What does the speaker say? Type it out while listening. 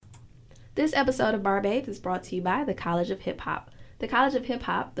This episode of Bar Babes is brought to you by the College of Hip Hop. The College of Hip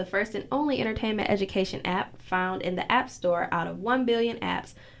Hop, the first and only entertainment education app found in the App Store out of 1 billion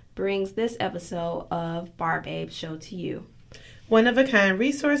apps, brings this episode of Bar Babes show to you. One-of-a-kind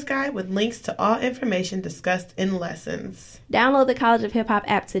resource guide with links to all information discussed in lessons. Download the College of Hip Hop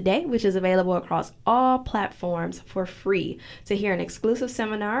app today, which is available across all platforms for free, to hear an exclusive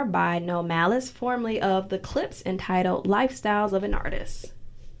seminar by No Malice, formerly of The Clips, entitled Lifestyles of an Artist.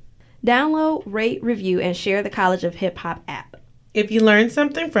 Download, rate, review, and share the College of Hip Hop app. If you learn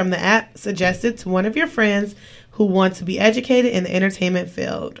something from the app, suggest it to one of your friends who want to be educated in the entertainment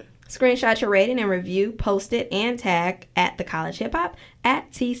field. Screenshot your rating and review, post it, and tag at the College Hip Hop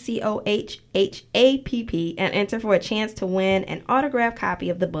at TCOHHAPP and enter for a chance to win an autographed copy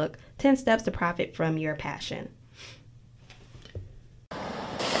of the book, 10 Steps to Profit from Your Passion.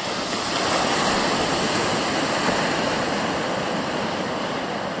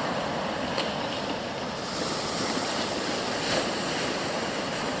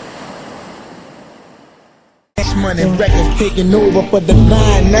 Money records taking over for the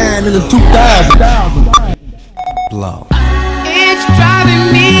 99 in the 2000. Blow. It's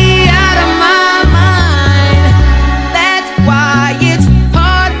driving me out of my mind. That's why it's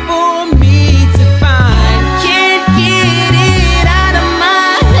hard for me to find. Can't get it out of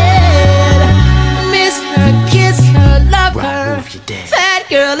my head. Miss her, kiss her, love her. That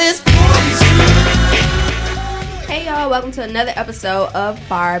girl is Hey y'all, welcome to another episode of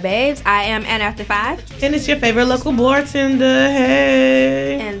Bar Babes. I am Anna After 5. And it's your favorite local bartender.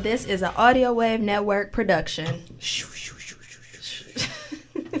 Hey. And this is an Audio Wave Network production. It's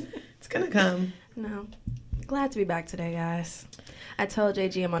gonna come. No. Glad to be back today, guys. I told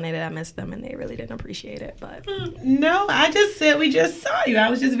JG and Monet that I missed them, and they really didn't appreciate it. But No, I just said we just saw you.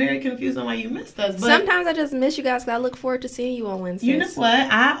 I was just very confused on why you missed us. But sometimes I just miss you guys because I look forward to seeing you on Wednesdays. you know what?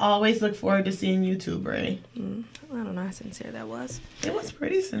 I always look forward to seing you too, Bray. I don't know how sincere that was. It was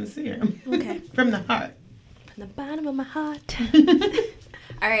pretty sincere. Okay. From the heart. From the bottom of my heart.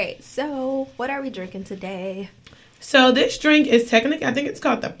 All right, so what are we drinking today? So this drink is technically, I think it's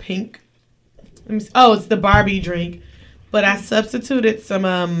called the pink. It's the Barbie drink. But I substituted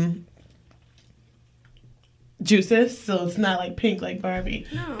some juices, so it's not like pink like Barbie.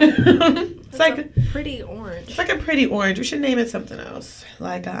 No. It's like a pretty orange. It's like a pretty orange. We should name it something else.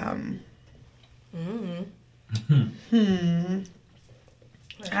 Like I don't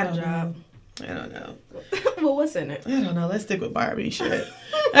know. I don't know. Well, what's in it? I don't know. Let's stick with Barbie shit.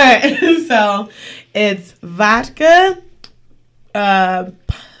 All right. So it's vodka. I was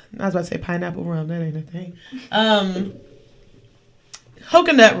about to say pineapple rum. That ain't a thing.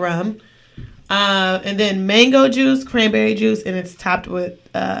 Coconut rum. And then mango juice, cranberry juice, and it's topped with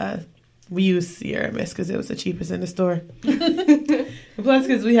we use Sierra Mist because it was the cheapest in the store. Plus,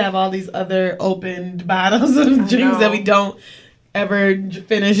 because we have all these other opened bottles of drinks that we don't ever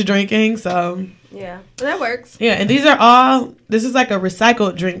finish drinking. So yeah, but that works. Yeah, and this is like a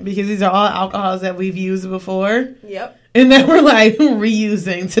recycled drink because these are all alcohols that we've used before. Yep. And that we're like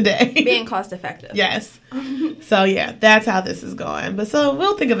reusing today. Being cost effective. Yes. So yeah, that's how this is going. But so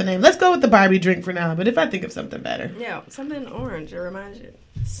we'll think of a name. Let's go with the Barbie drink for now. But if I think of something better. Yeah, something orange. It reminds you.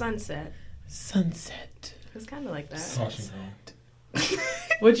 Sunset. It's kind of like that. Caution cone.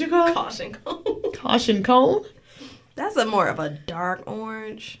 What'd you call it? Caution cone. Caution cone? That's a more of a dark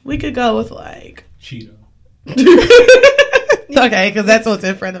orange. We could go with like Cheeto. Okay, because that's what's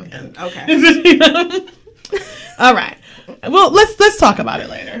in front of him. Okay. All right. Well, let's talk about it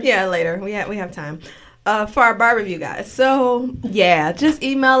later. Yeah, later. We have time. For our bar review, guys. So, yeah, just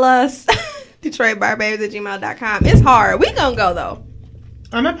email us, DetroitBarBabes@gmail.com. It's hard. We gonna go, though.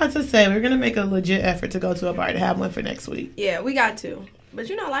 I'm about to say, we're going to make a legit effort to go to a bar to have one for next week. Yeah, we got to. But,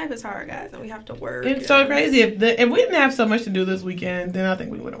 life is hard, guys, and we have to work. It's so crazy. If we didn't have so much to do this weekend, then I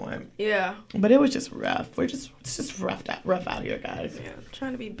think we would have won. Yeah. But it was just rough. It's just rough out here, guys. Yeah,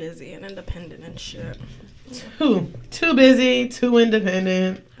 trying to be busy and independent and shit. Too busy, too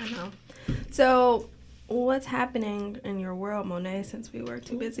independent. I know. So, what's happening in your world, Monet, since we were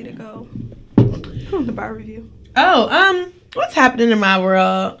too busy to go the bar review? What's happening in my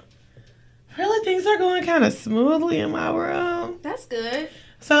world? Really, things are going kind of smoothly in my world. That's good.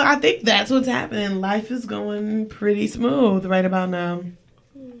 So I think that's what's happening. Life is going pretty smooth right about now.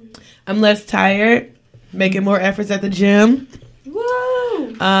 I'm less tired, making more efforts at the gym.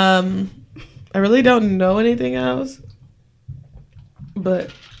 Woo! I really don't know anything else,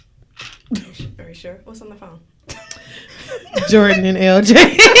 but Very sure. What's on the phone? Jordan and LJ.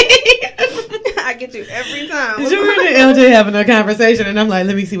 I get you every time. Jordan and LJ having a conversation, and I'm like,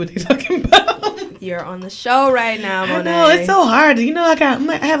 let me see what they're talking about. You're on the show right now, Monet. I know, it's so hard. You know, I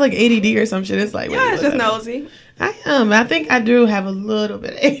have like ADD or some shit. It's like, Yeah, it's just nosy. I am. I think I do have a little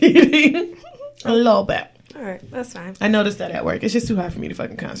bit of ADD. A little bit. All right, that's fine. I noticed that at work. It's just too hard for me to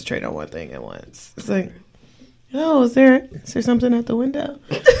fucking concentrate on one thing at once. It's like, oh, is there something at the window?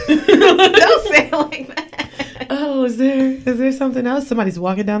 Don't say it like that. Oh, is there something else? Somebody's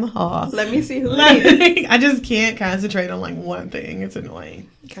walking down the hall. Let me see who. Like, I just can't concentrate on like one thing. It's annoying.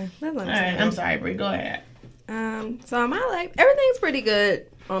 Okay, that's All right, I'm sorry, Brie. Go ahead. So my life, everything's pretty good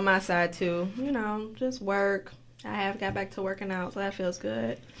on my side too. You know, just work. I have got back to working out, so that feels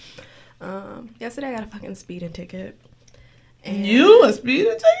good. Yesterday I got a fucking speeding ticket. And You a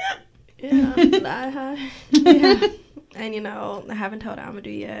speeding ticket? Yeah, yeah. And you know, I haven't told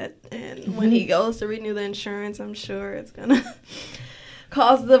Amadou yet. And when he goes to renew the insurance, I'm sure it's gonna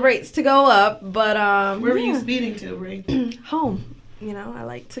cause the rates to go up. But Where were you speeding to, Brie? home. You know, I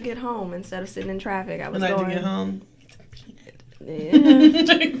like to get home instead of sitting in traffic. I was like going to get home.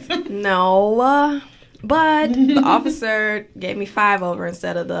 Yeah. No, but the officer gave me 5 over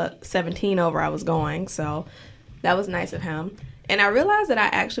instead of the 17 over I was going, so that was nice of him. And I realized that I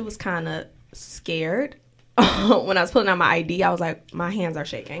actually was kind of scared when I was pulling out my ID. I was like, my hands are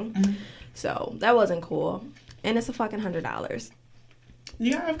shaking, so that wasn't cool. And it's a fucking $100.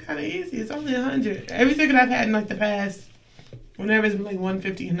 Yeah, it's kind of easy. It's only 100. Every ticket I've had in like the past, whenever it's been like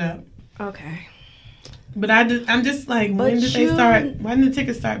 150 and up. Okay. But I'm just like, But when did they start? When did the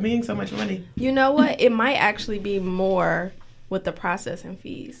tickets start being so much money? You know what? It might actually be more with the processing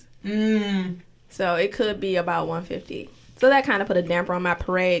fees. So it could be about 150. So that kind of put a damper on my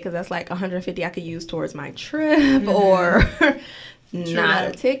parade because that's like 150 I could use towards my trip or not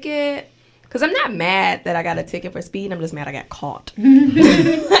a ticket. Because I'm not mad that I got a ticket for speed. I'm just mad I got caught.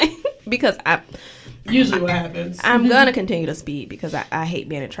 Because Usually what happens. I'm going to continue to speed because I hate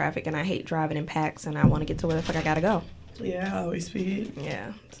being in traffic and I hate driving in packs and I want to get to where the fuck I got to go. Yeah, I always speed.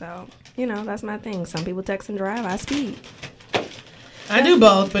 Yeah. So, you know, that's my thing. Some people text and drive. I speed. I do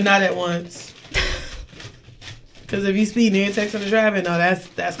both, but not at once. Because if you speed and you're texting and driving, no,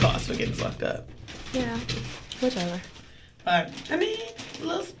 that's cause for getting fucked up. Yeah. Whichever. But, I mean, a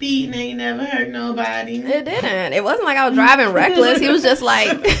little speeding ain't never hurt nobody. It didn't. It wasn't like I was driving reckless. He was just like...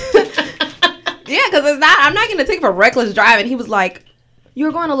 Yeah, because I'm not getting a ticket for reckless driving. He was like, you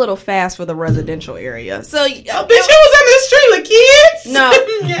were going a little fast for the residential area. So, bitch, you was on the street with kids? No.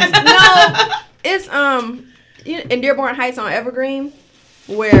 Yeah. No. It's, in Dearborn Heights on Evergreen,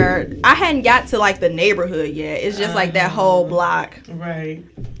 where I hadn't got to, like, the neighborhood yet. It's just, like, that whole block. Right.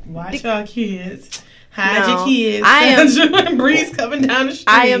 Watch y'all kids. Hide your kids. I am... Breeze coming down the street.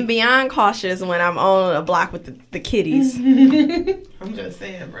 I am beyond cautious when I'm on a block with the kiddies. I'm just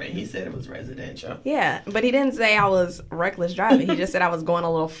saying, Bray. He said it was residential. Yeah, but he didn't say I was reckless driving. He just said I was going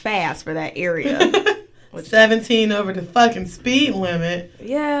a little fast for that area. 17 over the fucking speed limit.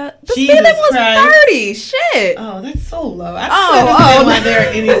 Yeah. The Jesus speed limit was Christ. 30. Shit. Oh, that's so low. I don't understand why there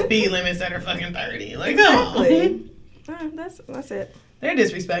are any speed limits that are fucking 30. Like, Exactly. That's it. They're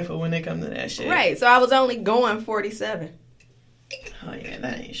disrespectful when they come to that shit. Right, so I was only going 47. Oh, yeah,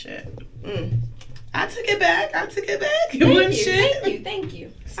 that ain't shit. Mm. I took it back. It wasn't shit. Thank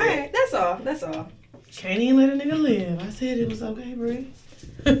you. All right, that's all. Can't even let a nigga live. I said it was okay, Brie.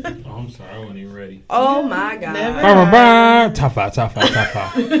 Oh, I'm sorry. I wasn't even ready. Oh, my God. Never. Top five.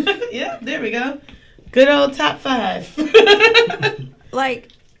 Yep, there we go. Good old top 5.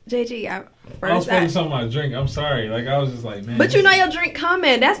 Like, JG, I was putting something on my drink. I'm sorry. Like, I was just like, man. But you know your drink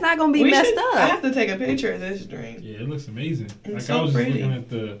coming. That's not going to be messed up. I have to take a picture of this drink. Yeah, it looks amazing. It's Like, so I was pretty. just looking at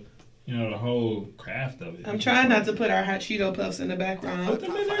the, the whole craft of it. I'm trying not to put our hot Cheeto puffs in the background. Put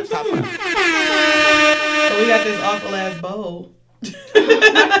them in there, too. So we got this awful ass bowl.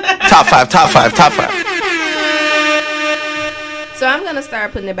 Top five. So I'm going to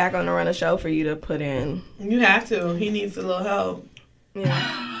start putting it back on the run of show for you to put in. You have to. He needs a little help.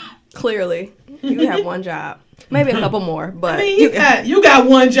 Yeah. Clearly. You have one job. Maybe a couple more, but... I mean, you got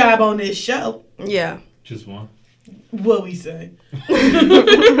one job on this show. Yeah. Just one. What we say.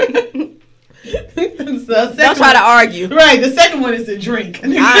 Don't try to argue. Right, the second one is to drink. I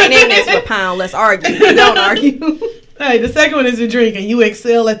ain't in this for pound. Let's argue. Don't argue. Right, the second one is to drink, and you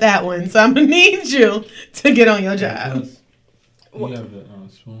excel at that one. So I'm going to need you to get on your job. You have the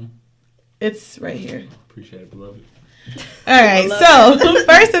spoon? It's right here. Appreciate it, beloved. All right, so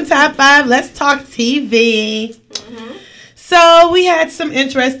first in top 5, let's talk TV. Mm-hmm. So we had some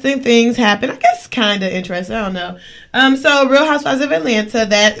interesting things happen. I guess kind of interesting. I don't know. So Real Housewives of Atlanta,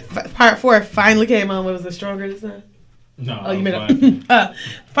 that part 4 finally came on. What was it, Stronger this time? No. Oh, you made up.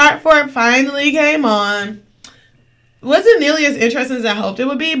 Part 4 finally came on. wasn't nearly as interesting as I hoped it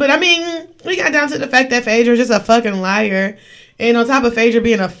would be. But I mean, we got down to the fact that Phaedra's just a fucking liar. And on top of Phaedra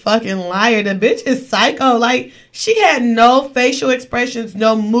being a fucking liar, the bitch is psycho. Like, she had no facial expressions,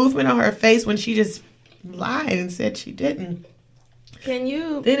 no movement on her face when she just lied and said she didn't. Can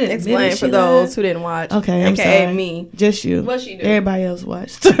you They didn't explain admit for she those lied. who didn't watch? Okay, I'm AKA sorry. me. Just you. What she do? Everybody else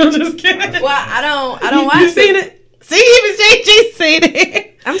watched. I'm just kidding. Well, I don't watch You seen it? See, even JG seen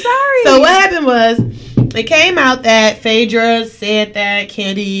it. I'm sorry. So what happened was, it came out that Phaedra said that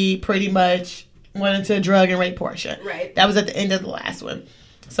Candy pretty much wanted to drug and rape Portia. Right. That was at the end of the last one.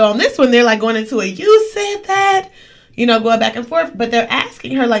 So on this one, they're like going into it. You said that, going back and forth. But they're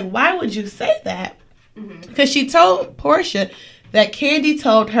asking her, like, why would you say that? Because she told Portia that Candy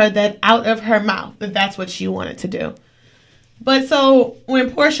told her that out of her mouth, that that's what she wanted to do. But so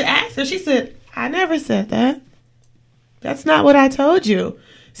when Portia asked her, she said, I never said that. That's not what I told you.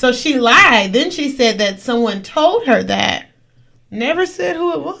 So she lied. Then she said that someone told her that. Never said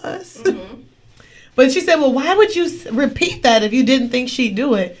who it was. But she said, well, why would you repeat that if you didn't think she'd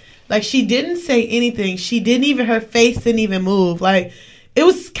do it? Like, she didn't say anything. She didn't even, her face didn't even move. Like, it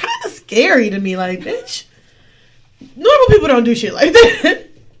was kind of scary to me. Like, bitch, normal people don't do shit like that.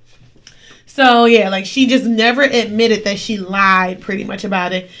 So, yeah, like, she just never admitted that she lied pretty much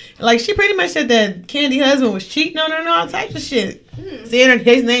about it. Like, she pretty much said that Candy's husband was cheating on her and all types of shit. Saying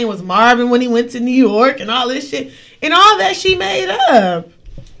his name was Marvin when he went to New York and all this shit. And all that she made up.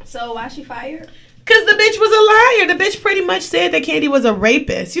 So why she fired? Because the bitch was a liar. The bitch pretty much said that Candy was a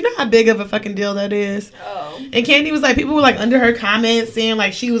rapist. You know how big of a fucking deal that is? Oh. And Candy was like, people were like under her comments saying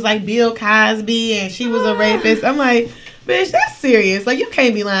like she was like Bill Cosby and she was a rapist. I'm like, bitch, that's serious. Like, you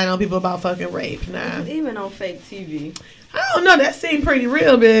can't be lying on people about fucking rape. Nah. Even on fake TV. I don't know. That seemed pretty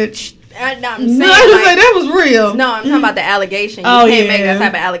real, bitch. I'm saying, No, I was like, like, that was real. no, I'm talking about the allegation. You Oh, can't make yeah. that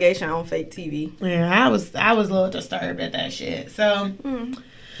type of allegation on fake TV. Yeah, I was a little disturbed at that shit. So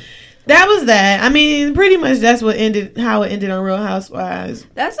that was that. I mean, pretty much that's how it ended on Real Housewives.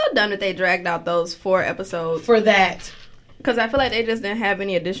 That's so dumb that they dragged out those 4 episodes. For that. Because I feel like they just didn't have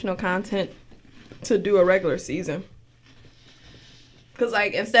any additional content to do a regular season. Because,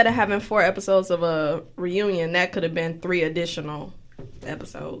 like, instead of having 4 episodes of a reunion, that could have been 3 additional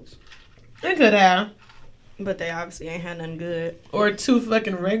episodes. It could have. But they obviously ain't had nothing good. Or 2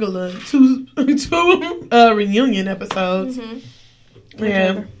 fucking regular, two reunion episodes. Yeah.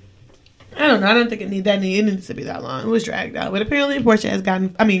 Whichever. I don't know. I don't think it needs to be that long. It was dragged out. But apparently Phaedra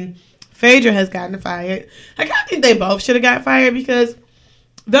has gotten fired. Like, I think they both should have got fired because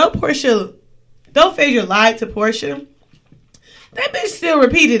though Phaedra lied to Portia, that bitch still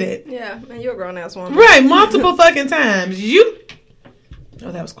repeated it. Yeah, and you're a grown ass woman. Right, multiple fucking times.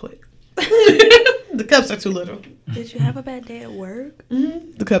 Oh, that was quick. The cups are too little. Did you have a bad day at work?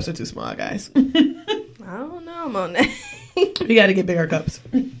 The cups are too small, guys. I don't know, Monet. We got to get bigger cups.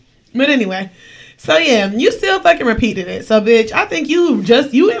 But anyway, so yeah, you still fucking repeated it. So bitch, I think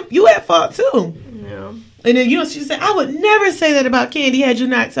you at fault too. Yeah. And then she said, I would never say that about Candy had you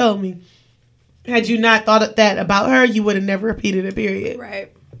not told me. Had you not thought that about her, you would have never repeated it, period.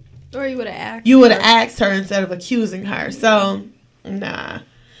 Right. Or you would have asked. You would have asked her instead of accusing her. So, nah.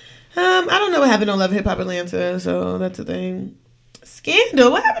 I don't know what happened on Love Hip Hop Atlanta, so that's the thing.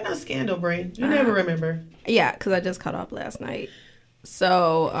 Scandal. What happened on Scandal, Brie? You never remember. Yeah, because I just caught up last night.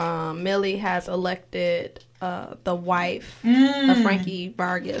 So, Millie has elected the wife of Frankie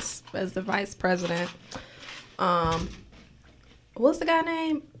Vargas as the vice president. What's the guy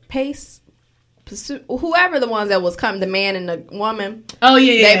name? Pace? Whoever the ones that was coming, the man and the woman. Oh,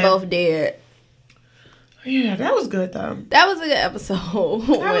 yeah. They both dead. Yeah, that was good, though. That was a good episode.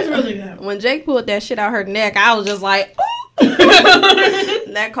 That was really good. When Jake pulled that shit out her neck, I was just like, ooh.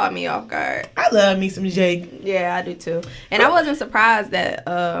 That caught me off guard. I love me some Jake. Yeah, I do too. And I wasn't surprised that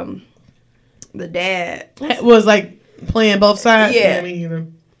the dad was like playing both sides. Yeah. Me either.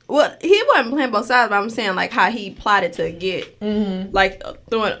 Well, he wasn't playing both sides, but I'm saying like how he plotted to get like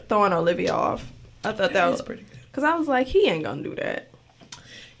throwing Olivia off. I thought that was pretty good. Because I was like, he ain't gonna do that.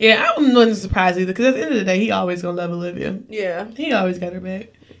 Yeah, I wasn't surprised either. Because at the end of the day, he always gonna love Olivia. Yeah. He always got her back.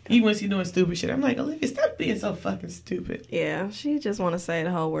 Even when she's doing stupid shit. I'm like, Olivia, stop being so fucking stupid. Yeah, she just want to save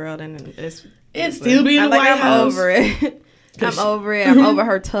the whole world, and it's still be in the White I'm House. over it. I'm over it. I'm over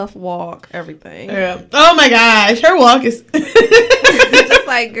her tough walk, everything. Yeah. Oh my gosh, her walk is. Just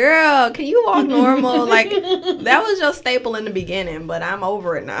like, girl, can you walk normal? Like, that was your staple in the beginning, but I'm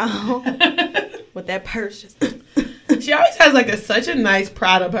over it now. With that purse, just. She always has like such a nice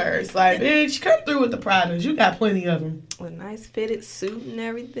Prada purse. Like, bitch, come through with the Pradas. You got plenty of them. With a nice fitted suit and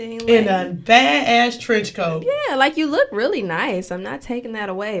everything. And a badass trench coat. Yeah, like you look really nice. I'm not taking that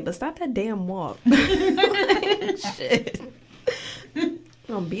away, but stop that damn walk. Shit. I'm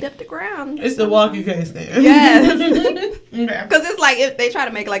gonna beat up the ground. It's the walk you can't stand. Yes. Okay. Because it's like, if they try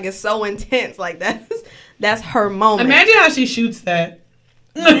to make it like it's so intense, like that's her moment. Imagine how she shoots that.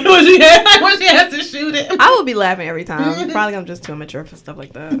 when she has to shoot it. I would be laughing every time. Probably I'm just too immature for stuff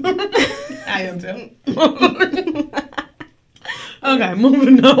like that. I am too. Okay,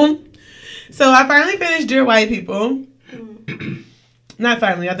 moving on. So I finally finished Dear White People. Not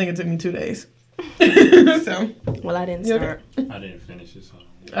finally. I think it took me 2 days. So. Well, I didn't You okay? start. I didn't finish it,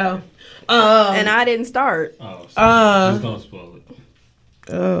 so. And I didn't start. Oh, so just don't spoil it.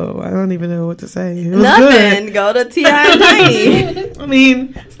 I don't even know what to say. It was Nothing. good. Go to T.I. and Tiny. I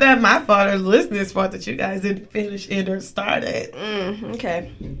mean, it's not my fault or the listeners' fault that you guys didn't finish it or start it.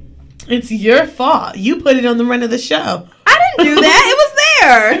 Okay. It's your fault. You put it on the run of the show. I didn't do that. It was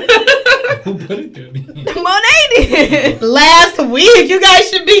there. Who put it there? Monet did. Last week, you guys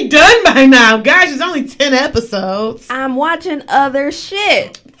should be done by now. Gosh, it's only 10 episodes. I'm watching other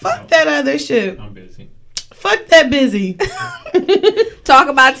shit. Fuck that other shit. I'm busy. Fuck that busy. Talk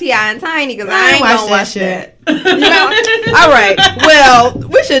about T.I. and Tiny because I ain't gonna watch that. shit. All right. Well,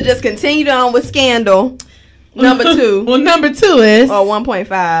 we should just continue on with Scandal. Number 2. Well, number 2 is... Or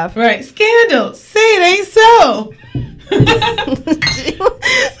 1.5. Right. Scandal. Say it ain't so. So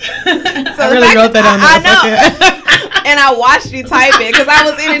I really wrote that on there. I know. And I watched you type it because I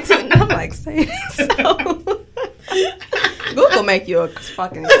was in it too. And I'm like, say it so. Google make you a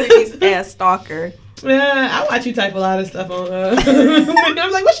fucking creepy ass stalker. Yeah, I watch you type a lot of stuff on.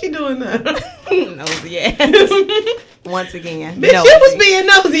 I'm like, what's she doing now? Nosy ass. Once again, Bitch, nosy. you was being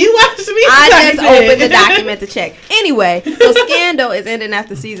nosy. You watched me. I type just it. opened the document to check. Anyway, so Scandal is ending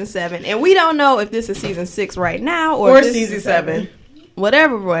after season 7, and we don't know if this is season 6 right now or if this is season 7.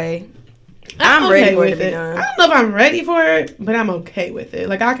 Whatever way, I'm okay ready for it to with be it. done. I don't know if I'm ready for it, but I'm okay with it.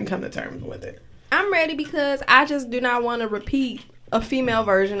 Like, I can come to terms with it. I'm ready because I just do not want to repeat a female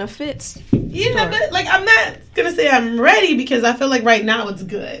version of Fitz. Yeah, but like, I'm not gonna say I'm ready because I feel like right now it's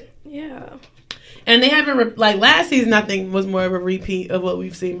good. Yeah. And they haven't like last season. I think was more of a repeat of what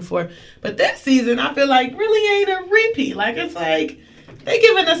we've seen before. But this season, I feel like really ain't a repeat. Like, it's like they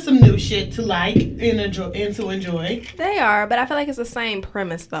giving us some new shit to like and to enjoy. They are, but I feel like it's the same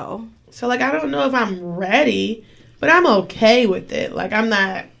premise though. So like, I don't know if I'm ready, but I'm okay with it. Like, I'm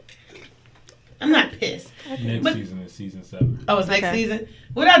not pissed. Next season is season 7. Oh, it's next Okay. season.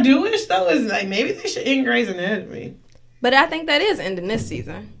 What I do wish though is like maybe they should end Grey's Anatomy. But I think that is ending this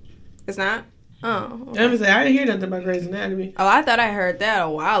season. It's not? Oh. Okay. I'm gonna say I didn't hear nothing about Grey's Anatomy. Oh, I thought I heard that a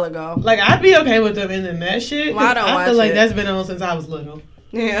while ago. Like, I'd be okay with them ending that shit. 'Cause Well, I don't I feel watch like it. that's been on since I was little.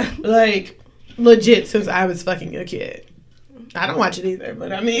 Yeah. Like, legit since I was fucking a kid. I don't watch it either,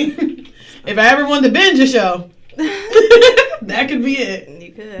 but I mean, if I ever wanted to binge a show, that could be it.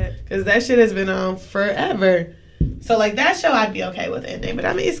 You could. Because that shit has been on forever. So, like, that show I'd be okay with ending. But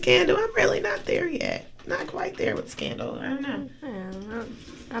I mean, Scandal, I'm really not there yet. Not quite there with Scandal. I don't know. Yeah,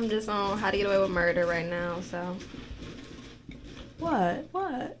 I'm just on How to Get Away with Murder right now, so. What?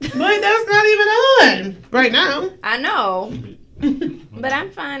 But that's not even on right now. I know. But I'm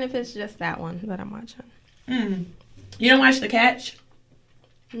fine if it's just that one that I'm watching. You don't watch The Catch?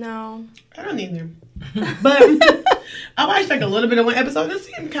 No. I don't either. But I watched like a little bit of one episode and it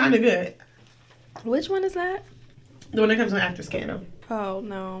seemed kind of good. Which one is that? The one that comes on after Scandal. Oh,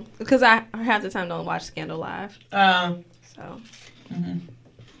 no. Because I half the time don't watch Scandal live. So.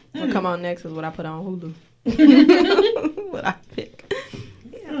 What come on next is what I put on Hulu. What I pick.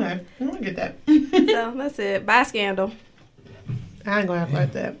 Okay, I want to get that. So that's it. Bye, Scandal. I ain't gonna have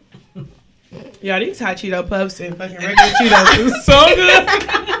like that. Y'all, these hot Cheeto puffs and fucking regular Cheetos is so good.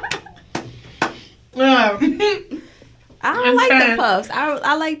 I don't I'm like trying. the puffs.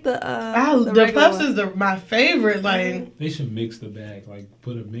 I like the the regular puffs one. is my favorite. Like, They should mix the bag. Like,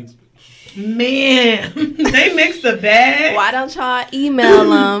 put a mix. man, they mix the bag. Why don't y'all email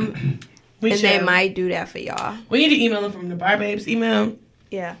them We and should. they might do that for y'all. We need to email them from the Bar Babes email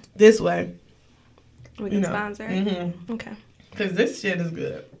Yeah, this way. we can You know. sponsor. Mm-hmm. Okay. Because this shit is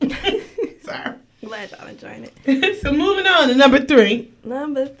good. Sorry. Glad y'all enjoying it. So moving on to number 3.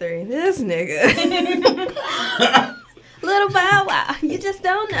 Number 3, this nigga. Little Bow Wow, you just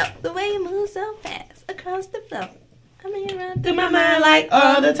don't know the way you move so fast across the floor. I mean, you run Through my mind like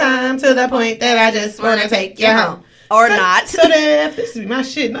all the time to the point that I just want to take you home. or so, not. So that this is my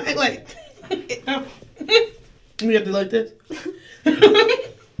shit. Not like we have to like this.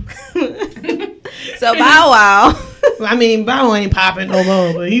 So Bow Wow. I mean, Bow ain't popping no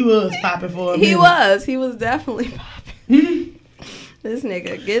more, but he was popping for a minute. He was definitely popping. This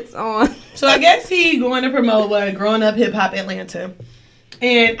nigga gets on. So I guess he going to promote what Growing Up Hip Hop Atlanta.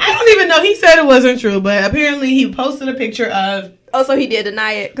 And I don't even know, he said it wasn't true, but apparently he posted a picture of... Oh, so he did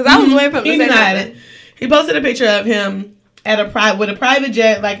deny it? Because I was waiting for him to say denied something. it. He posted a picture of him at with a private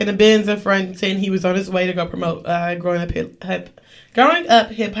jet, like in a Benz in front, saying he was on his way to go promote Growing Up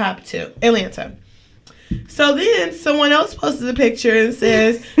Hip Hop to Atlanta. So then someone else posted a picture and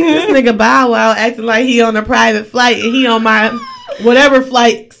says, this nigga Bow Wow acting like he on a private flight and he on my whatever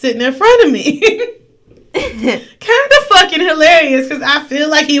flight sitting in front of me. Kind of fucking hilarious because I feel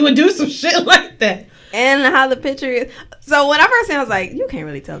like he would do some shit like that. And how the picture is. So when I first seen it, I was like, you can't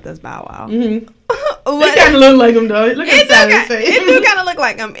really tell if that's Bow Wow. Mm-hmm. It kind of look like him though. Look at his face. It do kind of look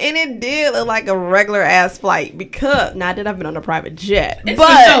like him, and it did look like a regular ass flight because not that I've been on a private jet, It's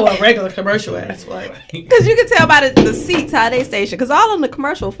but so a regular commercial ass flight. because you can tell by the seats how they station. Because all on the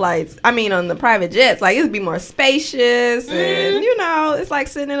commercial flights, I mean on the private jets, like it'd be more spacious, and you know it's like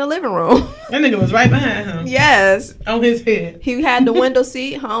sitting in a living room. That nigga was right behind him. Yes, On his head. he had the window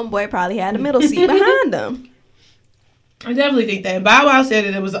seat. Homeboy probably had the middle seat behind him. I definitely think that. Bow Wow said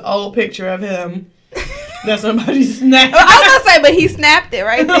that it was an old picture of him that somebody snapped. I was gonna say, but he snapped it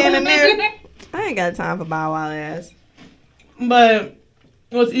right then and there. I ain't got time for Bow Wow ass. But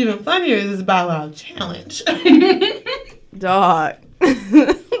what's even funnier is this Bow Wow challenge. Dog.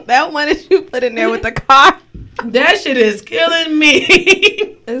 That one that you put in there with the car. That shit is killing me.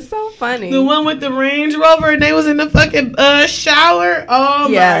 It's so funny. The one with the Range Rover and they was in the fucking shower. Oh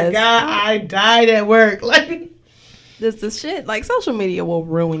Yes. my God. I died at work. Like, This shit. Like, social media will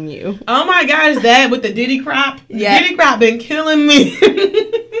ruin you. oh my gosh, that with the Diddy crop. Yeah. Diddy crop been killing me.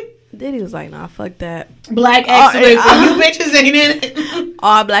 Diddy was like, nah, fuck that. Black excellence. And you bitches ain't in it.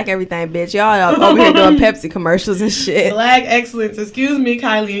 All black everything, bitch. Y'all over here doing Pepsi commercials and shit. Black excellence. Excuse me,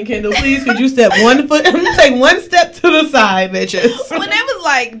 Kylie and Kendall. Please, could you step one foot? Take one step to the side, bitches. When they was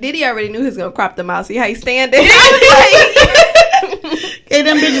like, Diddy already knew he was gonna crop them out. See how he standing? Gave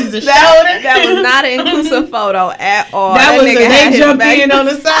them bitches the shoulder. That was not an inclusive photo at all. That was nigga had they his jumped back- in on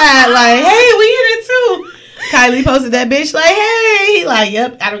the side like, hey, we in it too. Kylie posted that bitch like, hey. He like,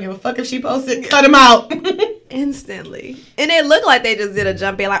 yep, I don't give a fuck if she posted. Cut him out. instantly. And it looked like they just did a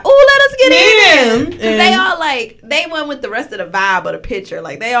jump in like, oh, let us get in. Because they all like, they went with the rest of the vibe of the picture.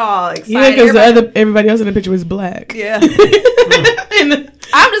 Like, they all excited. Yeah, because everybody else in the picture was black. Yeah. And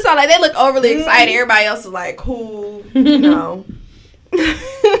I'm just all like, they look overly excited. Everybody else was like, cool, you know.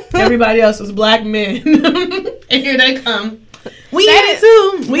 everybody else was black men. And here they come. We They in it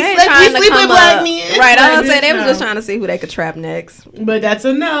too. We They sleep trying to with come black up. men. Right, I was Like, saying they was no. just trying to see who they could trap next. But that's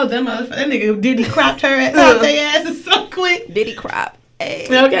a no. That nigga Diddy cropped her out their asses so quick. Diddy crop. Hey.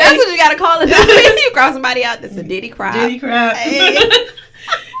 Okay. That's what you gotta call it. You crop somebody out, that's a Diddy crop. Diddy crop. Hey.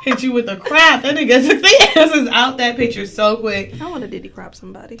 Hit you with a crap. That nigga took their asses out that picture so quick. I want to Diddy crop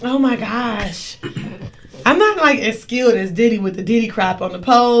somebody. Oh my gosh. I'm not like as skilled as Diddy with the Diddy crop on the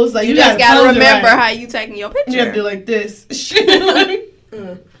pose. Like You just gotta pose it remember right. how you taking your picture. You have to do like this.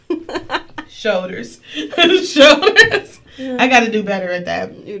 Shoulders. Shoulders. I gotta do better at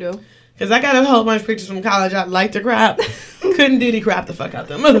that. You do. Because I got a whole bunch of pictures from college I'd like to crop. Couldn't Diddy crop the fuck out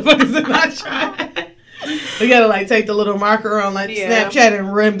them motherfuckers if I tried. We gotta like take the little marker on like Yeah. Snapchat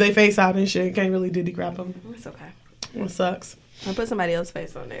and rim their face out and shit. Can't really Diddy crop them. It's okay. It sucks. I'll put somebody else's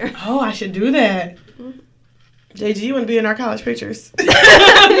face on there. Oh, I should do that. JG, you want to be in our college pictures?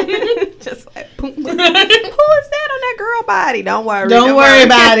 Just like, boom, boom. Who is that on that girl body? Don't worry. Don't worry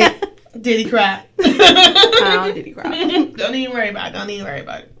about it. Diddy crap. I don't Diddy crop. Don't even worry about it. Don't even worry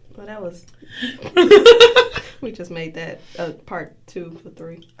about it. Well, that was. We just made that part 2 for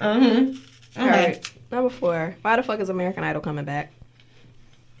 3. Okay. All right. Number 4. Why the fuck is American Idol coming back?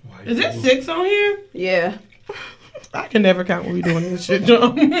 Is it 6 on here? Yeah. I can never count what we doing this shit,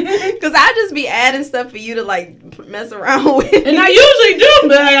 John. Because I just be adding stuff for you to like mess around with. And I usually do,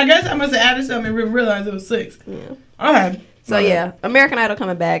 but I guess I must have added something and realized it was 6. Yeah. Okay. So yeah, American Idol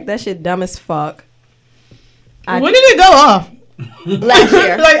coming back. That shit dumb as fuck. When did it go off? Last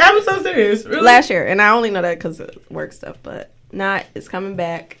year. Like, I'm so serious. Really? Last year. And I only know that because of work stuff. But it's coming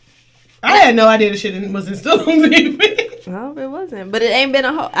back. I had no idea the shit wasn't still on TV. No, it wasn't. But it ain't been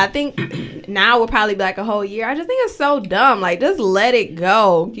I think now we'll probably be like a whole year. I just think it's so dumb. Like, just let it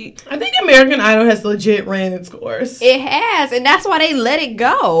go. I think American Idol has legit ran its course. It has. And that's why they let it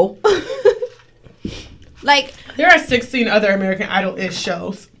go. Like, There are 16 other American Idol-ish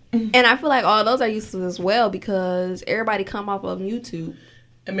shows. and I feel like all those are useless as well because everybody come off of YouTube.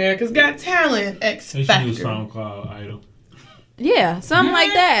 America's Got Talent, X They should do Factor. SoundCloud Idol. Yeah, something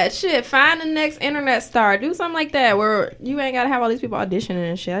like that. Shit, find the next internet star. Do something like that where you ain't gotta have all these people auditioning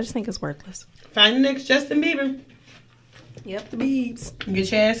and shit. I just think it's worthless. Find the next Justin Bieber. Yep, the Biebs.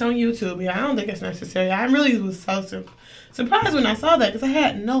 Get your ass on YouTube. Yeah, I don't think it's necessary. I really was so surprised when I saw that because I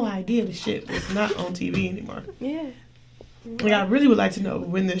had no idea the shit was not on TV anymore. Yeah. Like, I really would like to know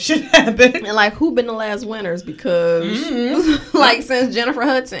when this shit happened. And like, who been the last winners? Because like since Jennifer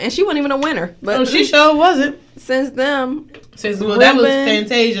Hudson, and she wasn't even a winner, but Oh, she sure wasn't. since them, Well, that was Ruben-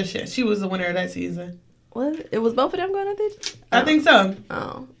 Fantasia shit. She was the winner of that season. it was both of them going, I think. I think so.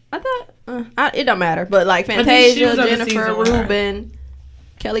 Oh, I thought it don't matter, but like I think she Fantasia, was on the Jennifer, season with her. Ruben,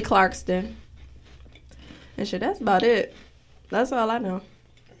 Kelly Clarkson, and shit. That's about it. That's all I know.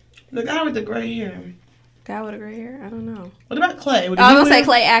 The guy with the gray hair. Guy with a gray hair? I don't know. What about Clay? I was gonna say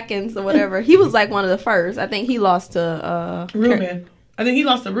Clay Atkins or whatever. He was like one of the first. I think he lost to Ruben. I think he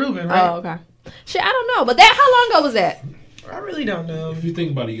lost to Ruben, right? Oh, okay. Shit, I don't know. But that, how long ago was that? I really don't know. If you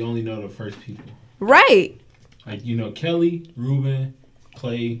think about it, you only know the first people. Right. Like, you know, Kelly, Ruben,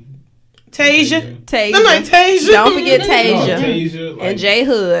 Clay, Tasia. Tasia. I'm like Tasia. Don't forget No, Tasia. Tasia, like, And J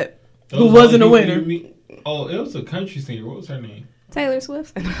Hood. those Who are wasn't the a people winner. you meet. Oh, it was a country singer. What was her name? Taylor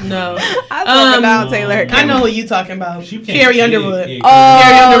Swift. No. I talking about Taylor. I know who you talking about. She can't Carrie sing. Underwood. Yeah, Oh,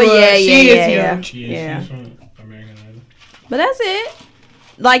 Carrie Underwood. yeah, She yeah, is yeah, huge. yeah. she's from American Idol. But that's it.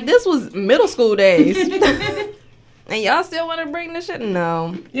 Like, this was middle school days. And y'all still want to bring this shit?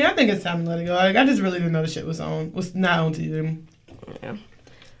 No. Yeah, I think it's time to let it go. Like, I just really didn't know the shit was not on TV. Yeah.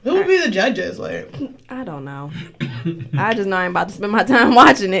 Who would be the judges? Like, I don't know. I just know I ain't about to spend my time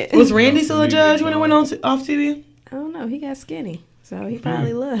watching it. was Randy still a judge when it went on off TV? I don't know. He got skinny. So he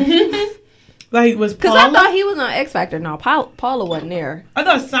probably left. Like, was Because Paula? I thought he was on X Factor. No, Paula wasn't there. I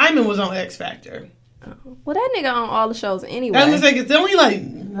thought Simon was on X Factor. Well, that nigga on all the shows anyway. I was like, it's only like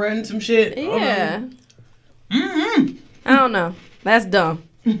running some shit. Yeah. Mm-hmm. I don't know. That's dumb.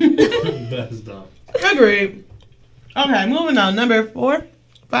 That's dumb. Agreed. Okay, moving on. Number 4,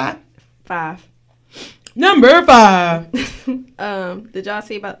 5. 5. Number 5. Did y'all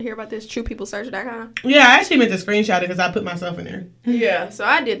hear about this TruePeopleSearch.com? Yeah, I actually meant to screenshot it because I put myself in there. Yeah. So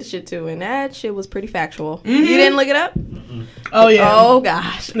I did the shit too, and that shit was pretty factual. Mhm. You didn't look it up? Oh yeah. Oh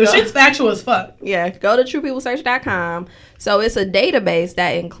gosh. The shit's factual as fuck. Yeah, go to TruePeopleSearch.com. So it's a database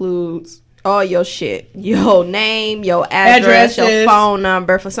that includes all your shit. Your name, your address, your Addresses. phone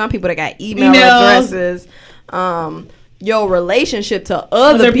number. For some people that got email Emails. addresses. Your relationship to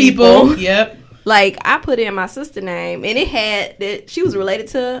other people. Yep. Like, I put in my sister name, and it had that she was related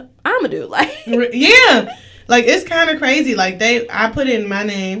to Amadou. Like, Yeah. Like, it's kind of crazy. Like, I put in my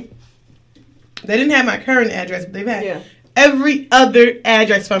name. They didn't have my current address, but they've had every other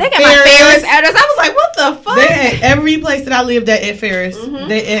address from they got my Ferris address. I was like, what the fuck? They had every place that I lived at Ferris. Mm-hmm.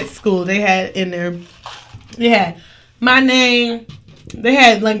 They at school. They had in there. They had my name. They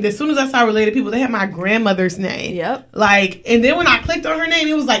had, like, as soon as I saw related people, they had my grandmother's name. Yep. Like, and then when I clicked on her name,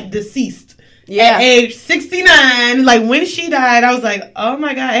 it was like deceased. Yeah. At age 69, like when she died, I was like, oh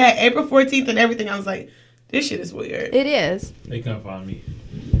my God. It had April 14th and everything. I was like, this shit is weird. It is. They couldn't find me.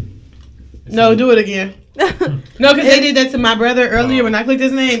 No, do it again. No, because they did that to my brother earlier when I clicked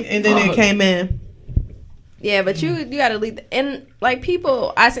his name and then it came in. Yeah, but you gotta leave. And, like,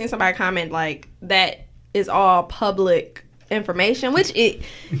 people, I seen somebody comment, like, that is all public information, which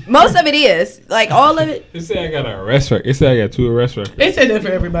most of it is. Like, all of it. It said I got an arrest record. It said I got 2 arrest records. It said that for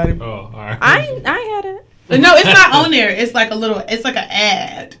everybody. Oh, all right. I ain't had it. No, it's not on there. It's like it's like an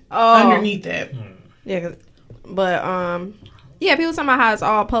ad underneath that. Yeah, but yeah, people talking about how it's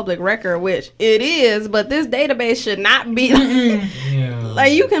all public record, which it is, but this database should not be. Yeah.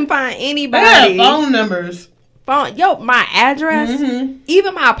 Like, you can find They anybody. had phone numbers. My address, Mm-hmm.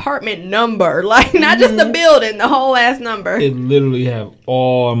 even my apartment number, like, not just the building, the whole ass number. It literally have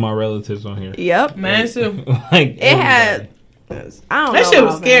all my relatives on here. Yep, Man, too. Like, it had. I don't know. That shit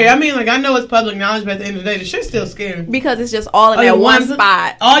was how, scary. man. I mean, like, I know it's public knowledge, but at the end of the day, the shit's still scary. Because it's just all in Oh, that yeah, one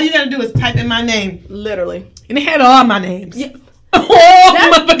spot, All you gotta do is type in my name. literally. And it had all my names. Yeah. All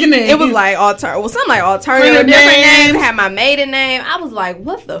my fucking names. It was like something like alternative, Friend different names. names. Had my maiden name. I was like,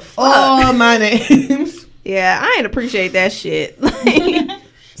 what the fuck? all my names. Yeah, I ain't appreciate that shit.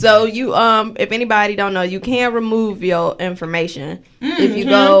 So you, if anybody don't know, you can remove your information if you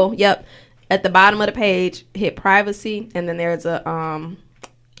go. Yep, at the bottom of the page, hit privacy, and then there's a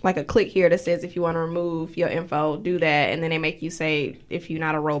like a click here that says if you want to remove your info, do that, and then they make you say if you're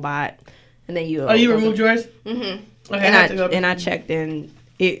not a robot, and then you. Oh, you removed yours? Mm-hmm. Okay, And I checked, and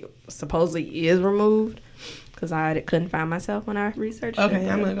it supposedly is removed. Because I couldn't find myself when I researched it. Okay,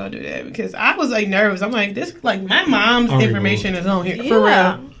 I'm gonna go do that because I was like nervous. I'm like, this, like, my mom's I'll information is on here for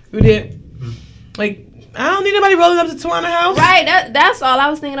Yeah. real. You did, like, I don't need nobody rolling up to Tawana house. Right. That's all I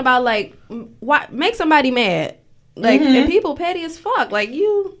was thinking about. Like, why make somebody mad? Like, and people petty as fuck. Like,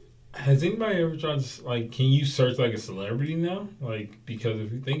 you. Has anybody ever tried to, like, can you search, like, a celebrity now? Like, because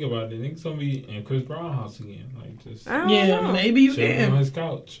if you think about it, niggas gonna be in Chris Brown house again. Like, just I don't Yeah, know. maybe you chilling on can. his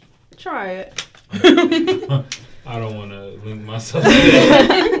couch. Try it. I don't want to link myself to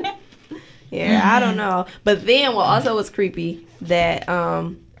that. Yeah, I don't know. But then what also was creepy that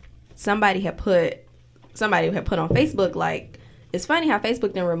somebody had put on Facebook, like, it's funny how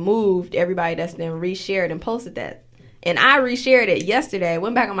Facebook then removed everybody that's then reshared and posted that. And I reshared it yesterday,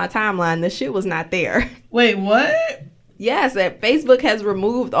 went back on my timeline, the shit was not there. Wait, what? Yes, that Facebook has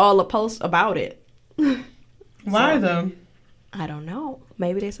removed all the posts about it. Why though? I don't know.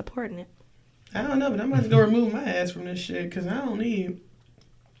 Maybe they're supporting it. I don't know, but I'm about to go remove my ass from this shit because I don't need.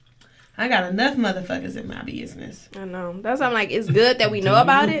 I got enough motherfuckers in my business. I know. That's why I'm like, it's good that we know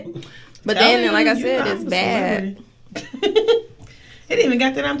about it. But then, like I said, it's bad. It even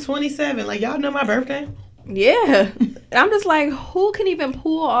got that I'm 27. Like, y'all know my birthday? Yeah. I'm just like, who can even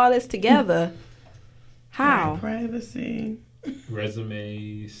pull all this together? How? Privacy.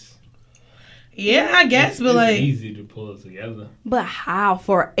 Resumes. Yeah, I guess, but It's like, easy to pull it together. But how?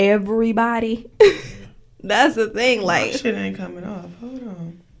 For everybody? That's the thing. my Like, shit ain't coming off. Hold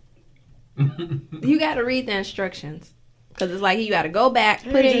on. you got to read the instructions. Because it's like, you got to go back,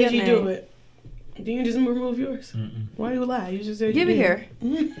 put Hey, in your JG, name. do it. Did you just remove yours? Mm-mm. Why you lie? You just said Give you it here.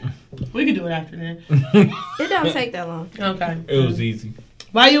 did. We can do it after then. It don't take that long. Okay. It was easy.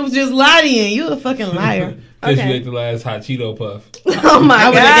 Why you was just lying? You a fucking liar. Because Okay. you ate the last hot Cheeto puff. Oh my I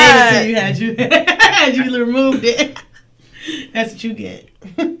would have God. gave it to you had you removed it. That's what you get.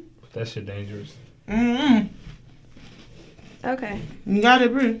 That shit dangerous. Mm-hmm. Okay. You got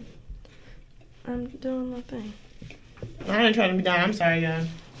it, bro. I'm doing my thing. I ain't trying to be down. I'm sorry, y'all.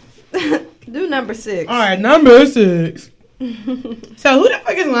 Do number 6. All right, number 6. So who the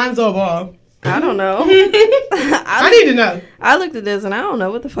fuck is Lonzo Ball? I don't know. I need to know. I looked at this and I don't know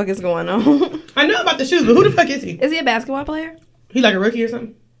what the fuck is going on. I know about the shoes, but who the fuck is he? Is he a basketball player? He like a rookie or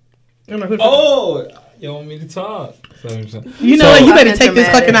something? I don't know who the fuck. Oh, you want me to talk? So You know what? You better Fucking take this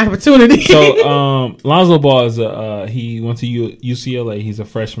dramatic. fucking opportunity. Lonzo Ball is he went to UCLA. He's a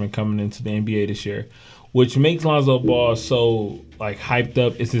freshman coming into the NBA this year, which makes Lonzo Ball so like hyped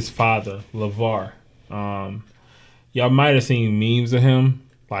up. Is his father, LeVar. Y'all might have seen memes of him.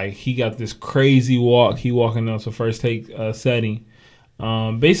 Like he got this crazy walk. He walking onto first take setting.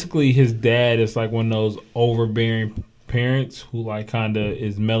 Basically, his dad is like one of those overbearing parents who like kind of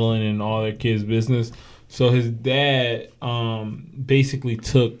is meddling in all their kids' business. So his dad basically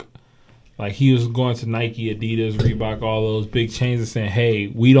took, like he was going to Nike, Adidas, Reebok, all those big chains and saying, hey,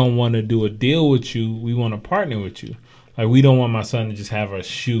 we don't want to do a deal with you. We want to partner with you. Like we don't want my son to just have a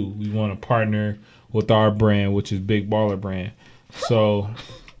shoe. We want to partner with our brand, which is Big Baller Brand. So,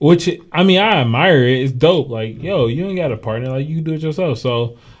 which, I mean, I admire it. It's dope. Like, yo, you ain't got a partner. Like, you can do it yourself.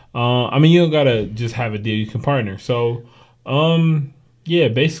 So, I mean, you don't got to just have a deal. You can partner. So, yeah,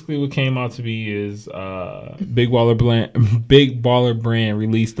 basically what came out to be is Big Baller Brand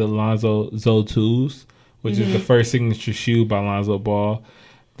released the Lonzo Zo 2s, which is the first signature shoe by Lonzo Ball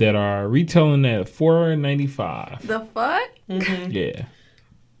that are retailing at $4.95. The fuck? Yeah.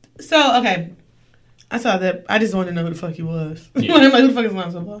 So, okay. I saw that. I just wanted to know who the fuck he was. Yeah. I'm like, who the fuck is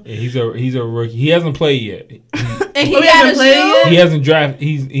Lonzo Ball? Yeah, he's a rookie. He hasn't played yet. And he Oh, he got hasn't a played shoe? yet? He hasn't drafted.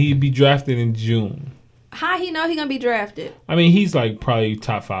 He'd be drafted in June. How he know he gonna be drafted? I mean, he's like probably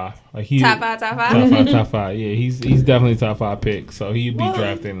top 5. Like he Top 5, top 5? top 5. Yeah, he's definitely top 5 pick. So he'd be Well,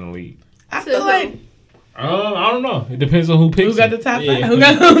 drafted in the league. I feel like I don't know. It depends on who picks. who got the him. top Yeah. 5? Who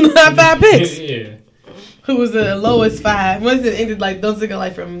got the top 5 picks? Yeah. Who was the lowest 5? What is it? Ended like those niggas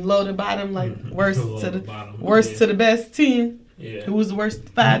like from low to bottom, like worst Low to the bottom. worst Yeah. to the best team. Yeah. Who was the worst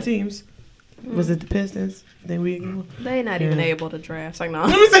 5 teams? Was it the Pistons? Then we. They not even Yeah. able to draft. It's like, no.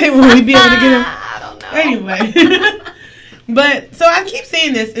 Let me say, will we be able to get him? I don't know. Anyway. But, so I keep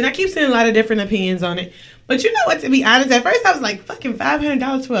seeing this, and I keep seeing a lot of different opinions on it. But you know what, to be honest, at first I was like, fucking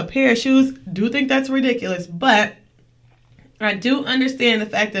 $500 for a pair of shoes. Do think that's ridiculous. But I do understand the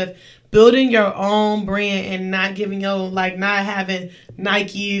fact of building your own brand and not giving your, like, not having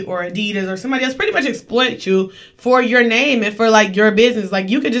Nike or Adidas or somebody else pretty much exploit you for your name and for, like, your business. Like,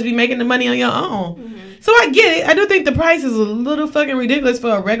 you could just be making the money on your own. So I get it. I do think the price is a little fucking ridiculous for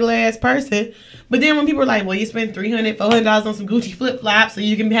a regular ass person. But then when people are like, well, you spend $300, $400 on some Gucci flip-flops so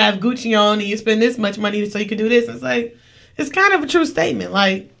you can have Gucci on, and you spend this much money so you can do this, it's like, it's kind of a true statement.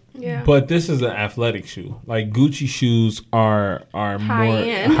 Like, Yeah. But this is an athletic shoe. Like Gucci shoes are more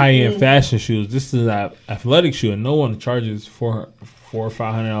High-end. high-end fashion shoes. This is an athletic shoe, and no one charges $400 or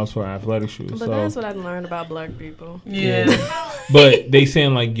 $500 for an athletic shoe. But so, that's what I learned about black people. Yeah. but they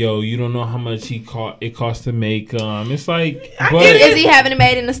saying like, yo, you don't know how much it costs to make. It's like, but Is he having it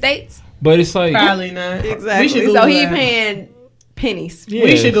made in the States? it's like, Probably not. Exactly. We should So Google he that. paying pennies. yeah.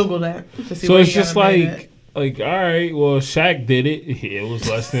 We should Google that. To see So where it's he got just them made at. like, all right, well, Shaq did it. It was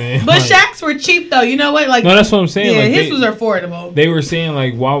less than. But like, Shaqs were cheap though. You know what? Like, no, that's what I'm saying. yeah, like, his was affordable. They were saying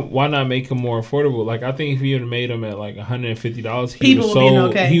like, why not make them more affordable? Like, I think if he would have made them at like $150, People would be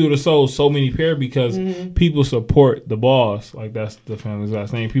okay. he would have sold so many pair because people support the boss. Like, that's the family's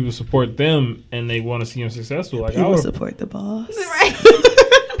last name. People support them and they want to see him successful. Like, I People would support the boss.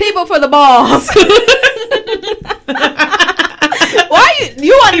 People for the balls. Why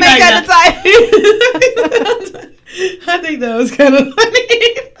you want to make that the title? I think that was kind of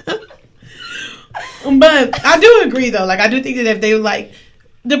funny. But I do agree though. Like I do think that if they were like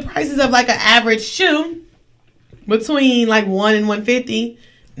the prices of like an average shoe between like $1 and $150,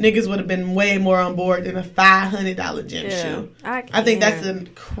 niggas would have been way more on board than a $500 gym shoe. I think that's a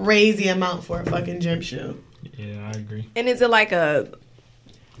crazy amount for a fucking gym shoe. Yeah, I agree. And is it like a?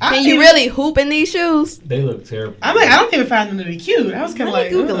 Can you really hoop in these shoes? They look terrible. I'm like, I don't even find them to be cute. I was kind of Let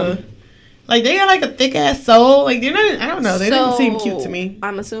like, me Google them. like they got like a thick ass sole. Like they're not. I don't know. They didn't seem cute to me.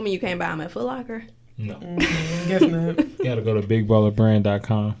 I'm assuming you can't buy them at Foot Locker. No. Guess not. You gotta go to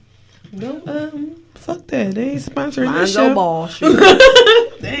bigballerbrand.com. No, fuck that. They ain't sponsoring this Lonzo show. Ball shoes.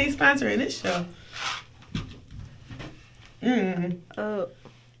 They ain't sponsoring this show.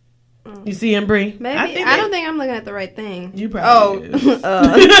 You see him, Bree? Maybe I don't think I'm looking at the right thing. You probably.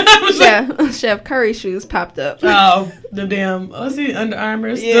 Chef Curry shoes popped up. Oh, the damn. Oh, see, Under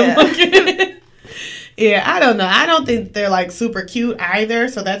Armour still Yeah. looking. Yeah, I don't know. I don't think they're like super cute either.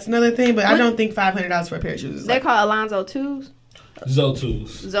 So that's another thing. But I don't think $500 for a pair of shoes is They like. call Alonzo twos.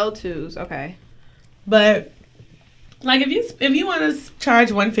 Zotus. Zotus. Okay. But like if you want to charge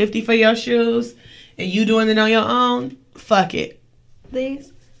 $150 for your shoes and you doing it on your own, fuck it.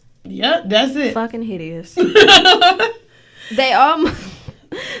 These Yep, that's it. fucking hideous. They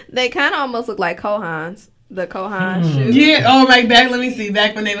they kind of almost look like Kohans. The Kohan shoes. Yeah. Oh, like back. Let me see.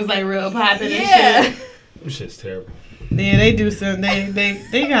 Back when they was like real popping Yeah. and shit. This shit's terrible. Yeah, they do some.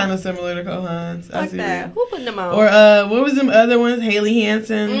 They kind of similar to Kohans. I Like see that. that. Who put them on? Or what was them other ones? Haley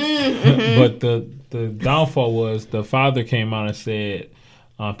Hansen's. But the downfall was the father came out and said,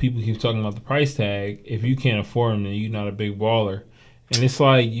 people keep talking about the price tag. If you can't afford them, then you're not a big baller. And it's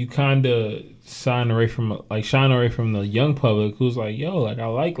like you kind of shine away from the young public who's like, yo, like I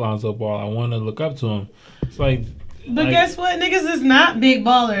like Lonzo Ball. I want to look up to him. It's like, But guess what? Niggas is not big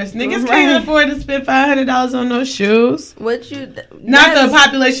ballers. Niggas can't afford to spend $500 on those shoes. What you? Not the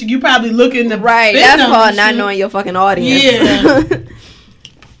population you probably looking to Right. spend That's on called the not shoe. knowing your fucking audience. Yeah.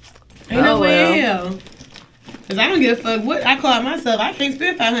 Ain't no Oh, way well. in hell. Cause I don't give a fuck what I call it myself. I can't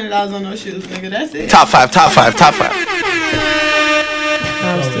spend $500 on those shoes, nigga. That's it. Top five.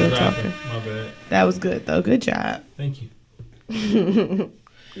 I'm still talking. My bad. That was good though. Good job. Thank you.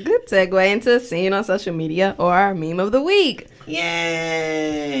 Good segue into seeing on social media or our meme of the week.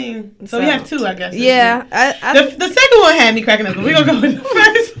 Yay! So So- we have two, I guess. Yeah. The second one had me cracking up, but we're gonna go with the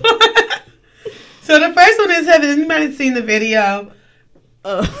first one. So the first one is, have anybody seen the video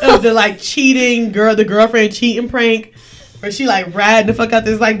of the like cheating girl, the girlfriend cheating prank, where she like riding the fuck out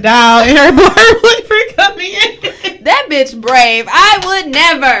this like doll and her boyfriend coming in? That bitch brave. I would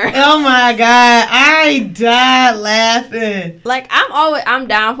never. Oh my god, I died laughing. Like I'm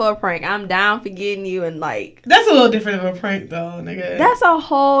down for a prank. I'm down for getting you and like That's a little different of a prank though, nigga. that's a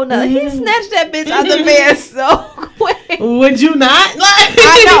whole nother. He snatched that bitch out the bed so quick. Would you not? Like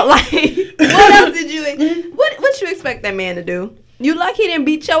I know. Like what else did you? What you expect that man to do? You lucky he didn't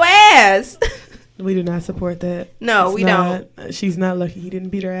beat your ass. We do not support that. No, It's we not- She's not lucky he didn't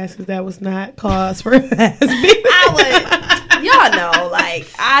beat her ass because that was not cause for her ass beating. I would. Y'all know. Like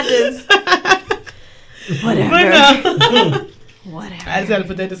I just whatever. But no. Whatever. I just had to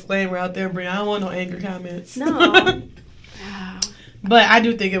put that disclaimer out there, Bri. I don't want no angry comments. No. But I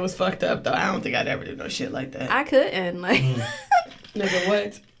do think it was fucked up, though. I don't think I'd ever do no shit like that. I couldn't. Like Nigga,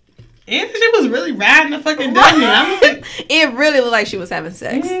 what? And she was really riding the fucking dummy. I'm like, it really looked like she was having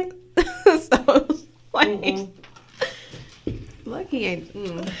sex. Mhm. So like, look, he ain't.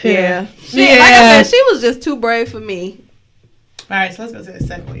 Yeah. Shit, like I said, she was just too brave for me. All right, so let's go to the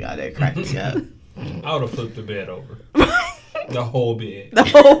second one, y'all. That cracked me up. I would have flipped the bed over. The whole bed. The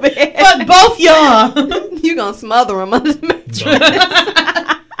whole bed. Fuck both y'all. You gonna smother him under the mattress.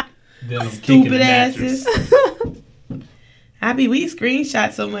 Then I'm kicking the Stupid mattress. asses. I we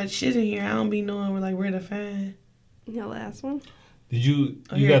screenshot so much shit in here. I don't be knowing where to find. Your last one. Did you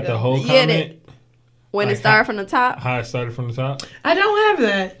here got we the go. whole Yeah, comment? When Like it started from the top. How it started from the top? I don't have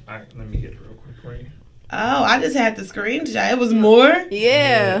that. All right, let me get it real quick for you. Oh, I just had the screenshot. It was more.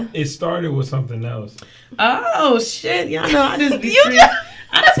 Yeah. It started with something else. Oh shit! Y'all know I just be.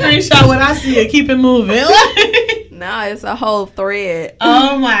 I just screenshot what I see and keep it moving. No, it's a whole thread.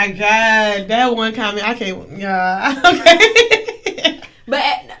 Oh my god, that one comment I can't. Yeah, okay.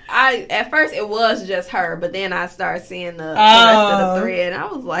 But at first it was just her, but then I started seeing the rest of the thread, and I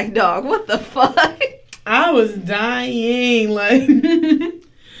was like, dog, what the fuck? I was dying. Like,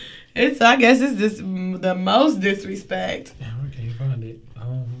 I guess it's just the most disrespect. Okay, you found it.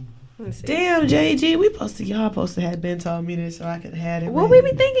 Let's see. Damn, JG, y'all supposed to have been told me this so I could have had it. What ready.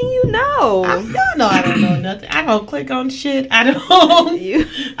 we be thinking you know? Y'all know I don't know nothing. I don't click on shit. I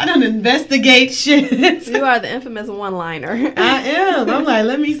don't investigate shit. You are the infamous one-liner. I am. I'm like,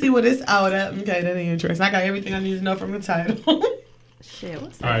 let me see what it's out at. Okay, that ain't interesting. I got everything I need to know from the title. Shit,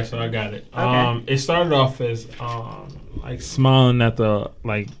 what's All that? right, so I got it. Okay. It started off as like smiling at the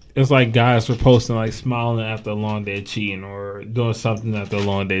it's like guys were posting like smiling after a long day of cheating or doing something after a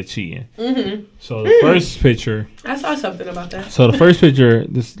long day of cheating. Mm-hmm. So the first picture. I saw something about that. So the first picture,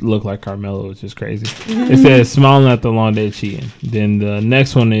 this looked like Carmelo, which is crazy. It says smiling at the long day of cheating. Then the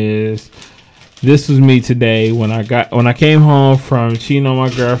next one is, this was me today when I came home from cheating on my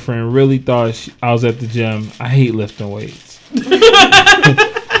girlfriend. Really thought I was at the gym. I hate lifting weights.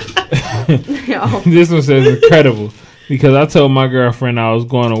 This one says incredible because I told my girlfriend I was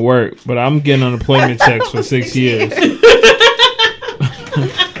going to work, but I'm getting unemployment checks for 6 years.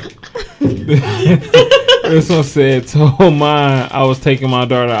 This one said, told mine I was taking my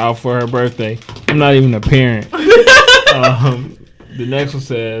daughter out for her birthday. I'm not even a parent. The next one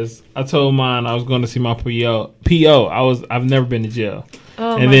says, I told mine I was going to see my PO. I've never been to jail.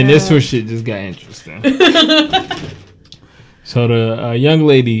 Oh and my then this God. one shit just got interesting. So the young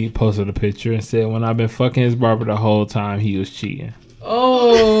lady posted a picture and said, when I've been fucking his barber the whole time, he was cheating.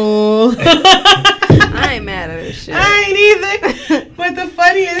 Oh. I ain't mad at this shit. I ain't either. But the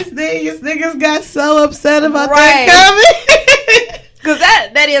funniest thing is niggas got so upset about Right. that comment. Because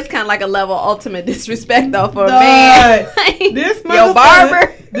that is kind of like a level of ultimate disrespect, though, for a Dog. man. Like, This your motherfucker-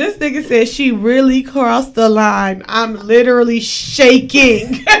 barber. This nigga said she really crossed the line. I'm literally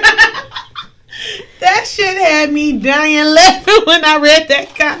shaking. That shit had me dying laughing when I read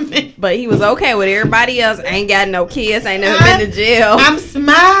that comment. But he was okay with everybody else. Ain't got no kids. Ain't never been to jail. I'm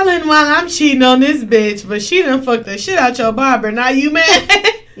smiling while I'm cheating on this bitch, but she done fucked the shit out your barber. Now you mad?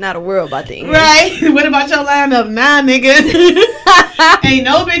 Not a world about the end. Right? What about your lineup? Nah, nigga. Ain't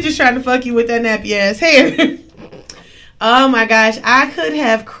no bitches trying to fuck you with that nappy ass hair. Oh my gosh, I could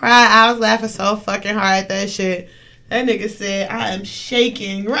have cried. I was laughing so fucking hard at that shit. That nigga said, I am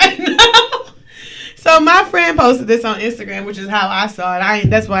shaking right now. So my friend posted this on Instagram, which is how I saw it.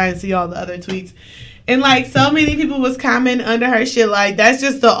 That's why I didn't see all the other tweets. And like so many people was commenting under her shit like, that's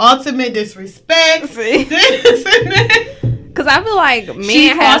just the ultimate disrespect. See? This and that. Because I feel like She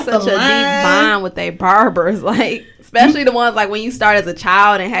men have crossed such a the deep line. bond with their barbers. Like, especially the ones like when you start as a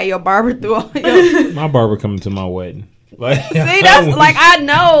child and had your barber through all your... My barber coming to my wedding. Like, See, that's like, I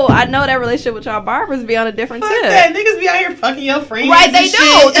know that relationship with y'all barbers be on a different Fuck tip. that. Niggas be out here fucking your friends. Right, and they do.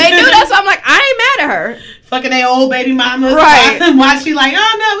 shit. They do. That's why I'm like, I ain't mad at her. Fucking their old baby mamas. Right. Watch you like,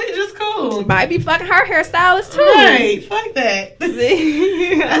 oh no, we just cool. Might be fucking her hairstylist too. Right. Fuck that.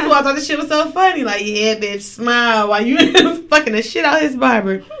 See? That's why I thought this shit was so funny. Like, yeah, bitch, smile while you fucking the shit out his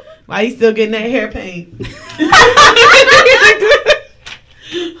barber. While he still getting that hair paint.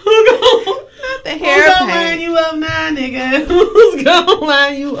 The Who's hair gonna line paint. you up now, nigga? Who's gonna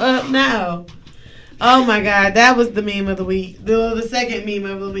line you up now? Oh my god, that was the meme of the week. The second meme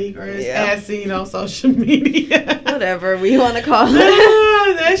of the week, or as seen on social media. Whatever we want to call it.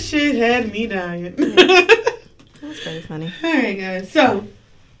 Ah, that shit had me dying. That's pretty funny. Alright guys, so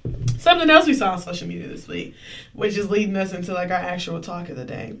something else we saw on social media this week, which is leading us into like our actual talk of the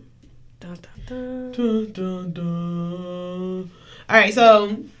day. Dun, dun, dun. Dun, dun, dun. Alright,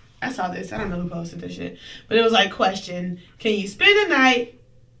 so I saw this. I don't know who posted this shit. But it was like, question, can you spend a night...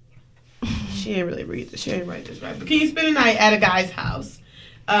 She didn't really read this. She didn't write this right. But can you spend a night at a guy's house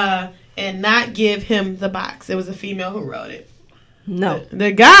and not give him the box? It was a female who wrote it. No.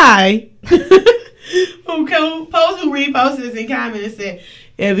 The guy who reposted this in comments and said,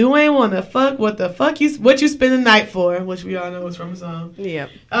 if you ain't want to fuck, what you spend the night for? Which we all know is from a song. Yep.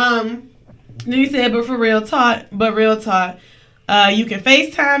 Then he said, but real talk, you can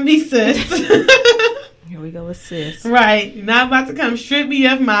FaceTime me, sis. Here we go with sis. Right. You're not about to come strip me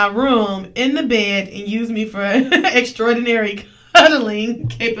of my room in the bed and use me for extraordinary cuddling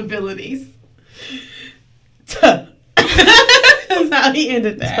capabilities. Tuh. That's how he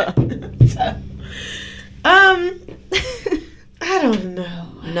ended that. Tuh. I don't know.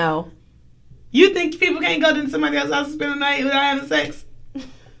 No. You think people can't go to somebody else's house and spend the night without having sex?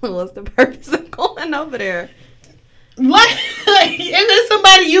 What's the purpose of going over there? Like, is it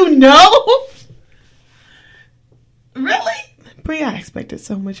somebody you know? Really? Bria, I expected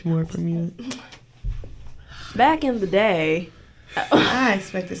so much more from you. Back in the day. I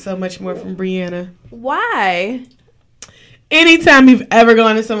expected so much more from Brianna. Why? Anytime you've ever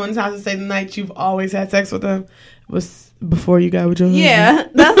gone to someone's house and stayed the night, you've always had sex with them was before you got with your husband. Yeah.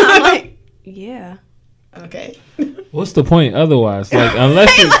 That's not like. Yeah. Okay. What's the point otherwise? Like, unless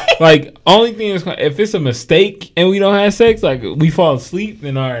it's, like, only thing is, if it's a mistake and we don't have sex, like, we fall asleep,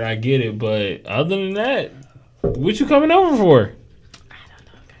 then all right, I get it. But other than that, what you coming over for? I don't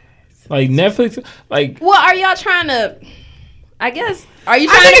know, guys. Like, Netflix? Like, Well, are y'all trying to? I guess. Are you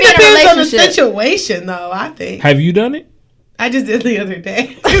trying I think to be it in a depends on the relationship? situation, though, I think. have you done it? I just did the other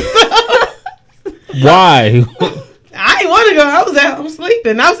day. Why? I didn't want to go. I was at home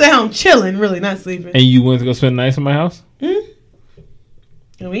sleeping. I was at home chilling, really, not sleeping. And you went to go spend the night in my house?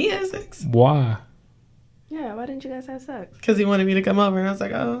 And we had sex. Why? Yeah. Why didn't you guys have sex? Because he wanted me to come over. And I was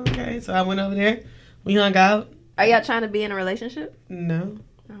like, oh, okay. So I went over there. We hung out. Are y'all trying to be in a relationship? No.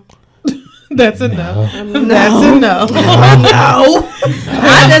 No. That's a no. That's a no. No.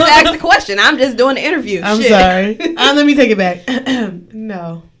 I just asked the question. I'm just doing the interview. I'm Shit. sorry. Let me take it back.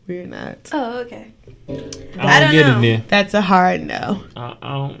 No, we're not. Oh, okay. I don't get know. it then. That's a hard no. I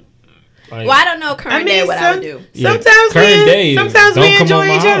don't. Like, Well, I don't know current day what I would do. Yeah, Sometimes current day is sometimes we don't come enjoy over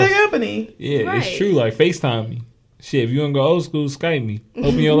my each other's house. company. Yeah, Right. it's true. Like, FaceTime me. Shit, if you want to go old school, Skype me.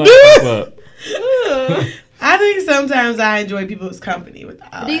 Open your laptop up. I think sometimes I enjoy people's company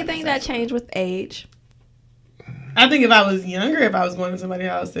without. Do you think that changed with age? I think if I was younger, if I was going to somebody's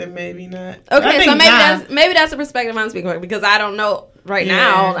house, then maybe not. I Okay, think so now- maybe that's the perspective I'm speaking of because I don't know right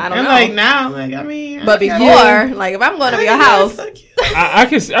now. I don't I'm know. like now, like I mean, But before, like if I'm going to your house, I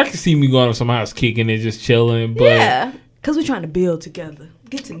can see me going to some house kicking and just chilling, but yeah, because we're trying to build together,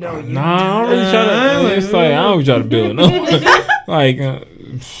 get to know you. nah, I don't really try to. It's like I don't try to build no. Like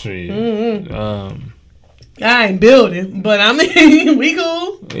shit. I ain't building, but I mean, we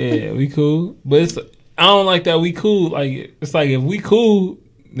cool. Yeah, we cool, but it's I don't like that we cool. Like it's like if we cool,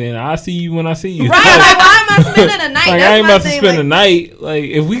 then I see you when I see you. Right? Like why am I spending a night? Like That's I ain't my about to thing, spend like, a night. Like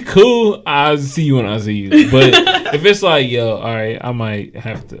if we cool, I'll see you when I see you. But if it's like, yo, all right, I might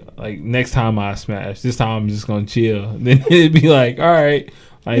have to like next time I smash. This time I'm just gonna chill. Then it'd be like, all right,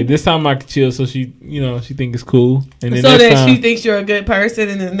 like this time I can chill. So she, she think it's cool. And then So next that time, she thinks you're a good person,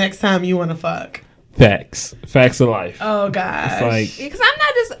 and the next time you want to fuck. facts of life. Oh gosh. It's like because I'm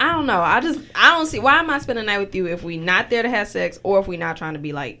not just. I don't know. I don't see why am I spending a night with you if we not there to have sex or if we not trying to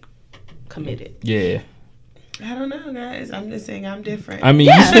be like committed. yeah. I don't know, guys. I'm just saying I'm different. I mean,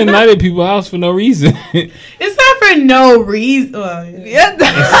 you spend the night at people's house for no reason. It's not for no reason. Well, yeah.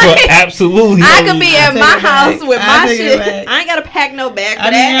 It's for absolutely. I no could be reason. at take my it house back. with I my take it shit. back. I ain't gotta pack no bag for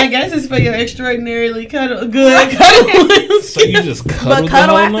I mean, I that. guess it's for your extraordinarily good cuddling. So you just cuddle But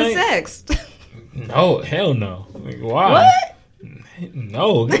cuddle the whole after night? sex. No, hell no. Like, why? What?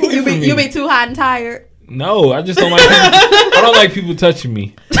 No. get away you from me. be too hot and tired. No, I just don't like. I don't like people touching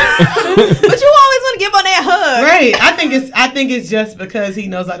me. But you always want to give on that hug. Right. I think it's just because he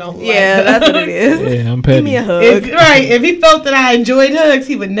knows I don't like Yeah, that's what it is. Yeah, I'm petty. Give me a hug. If he felt that I enjoyed hugs,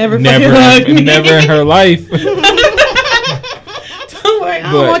 he would never fucking Never, hug me. never in her life. Don't worry, I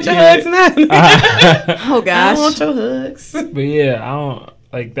don't But, want your yeah. hugs now. Oh I don't gosh. want your hugs. But yeah, I don't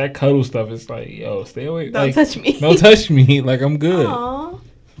like that cuddle stuff. It's like, yo, stay away. Don't like, touch me. Don't touch me. Like I'm good. Aw.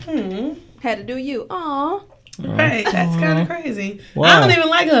 Had to do you. Aw. Right, that's kind of crazy. Why? I don't even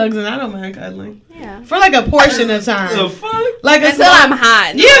like hugs, and I don't mind cuddling Yeah. for like a portion of time. Like a Until small, I'm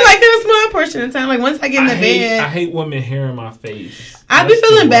hot. yeah, like in a small portion of time. Like once I get in the I bed, hate women hair in my face. I be That's the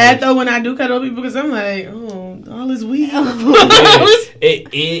feeling bad worst. though when I do cuddle people because I'm like, oh, all this weed. Yeah, it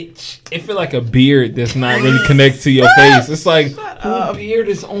itch. It feel like a beard that's not really connected to your face. It's like who beard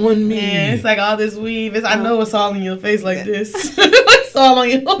is on me. Yeah, it's like all this weave. I know it's all in your face like this. It's all on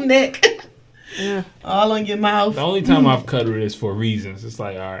your neck. Yeah. All on your mouth. The only time I've cuddled is for reasons. It's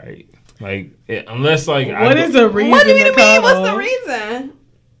like, all right, like unless like What is the reason? What do you to mean? cuddle? What's the reason?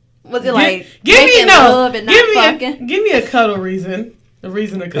 Was it like Give me making love and not fucking? Give me a cuddle reason. The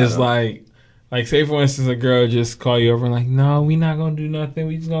reason to cuddle. It's like say for instance a girl just call you over and like, no, we not gonna do nothing.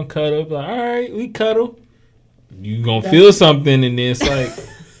 We just gonna cuddle. Like, all right, we cuddle. You gonna feel something, and then it's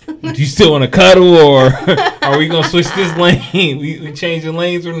like, Do you still want to cuddle, or are we gonna switch this lane? We changing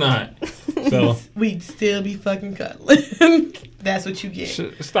lanes or not? So we'd still be fucking cuddling. That's what you get.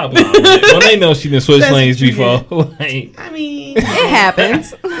 Stop lying. Well, they know she didn't switch That's lanes what you before. Like, I mean, It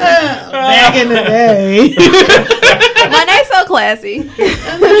happens. back in the day. Monet's so classy.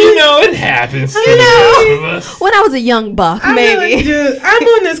 you know, it happens to the rest of us. When I was a young buck, maybe. I'm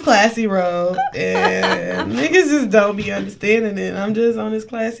on this classy road, and niggas just don't be understanding it. I'm just on this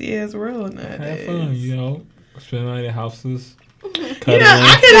classy ass road nowadays. Have fun, you know. Spend the night at houses. You know,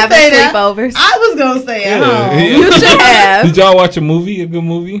 I couldn't Having say that. sleepovers. I was gonna say at Yeah. home. You should have. Did y'all watch a movie? A good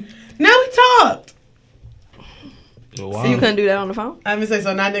movie? No, we talked. Wow. So you couldn't do that on the phone? I'm gonna say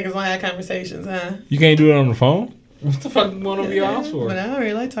so. Now niggas don't have conversations, huh? You can't do it on the phone? What the fuck you going over your house for? But I don't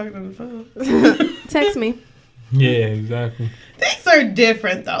really like talking on the phone. Text me. Yeah, exactly. Things are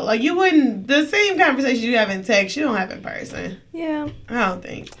different though. Like you wouldn't the same conversation you have in text, you don't have in person. Yeah. I don't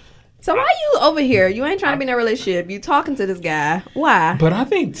think. So why you over here? You ain't trying to be in a relationship. You talking to this guy. Why? But I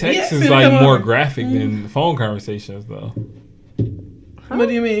think text Yeah, is come like more over. graphic than phone conversations, though. What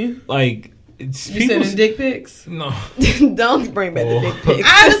do you mean? Like, it's You people. sending dick pics? No. Don't bring back the dick pics.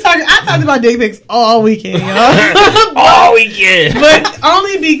 I talked about dick pics all weekend, y'all. All weekend. But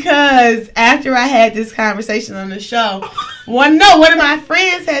only because after I had this conversation on the show, one of my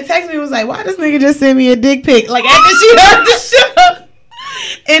friends had texted me and was like, "Why this nigga just send me a dick pic?" Like after she heard the show,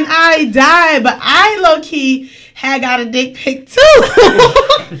 and I died. But I low key had got a dick pic too,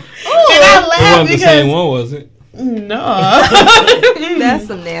 and I It laughed wasn't the same one, was it? no. That's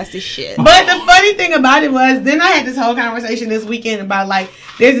some nasty shit. But the funny thing about it was, then I had this whole conversation this weekend about like,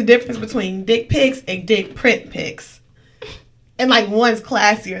 there's a difference between dick pics and dick print pics, and like one's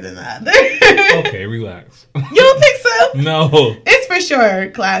classier than the other. Okay, relax. You don't think so? No. It's for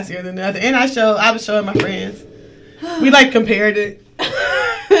sure classier than the other. And I was showing my friends. We like compared it.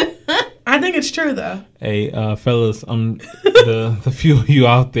 I think it's true though. Hey, fellas, the few of you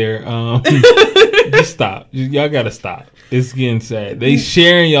out there, just stop. Y'all gotta stop. It's getting sad. They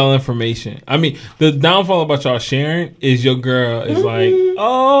sharing y'all information. I mean, the downfall about y'all sharing is your girl is like,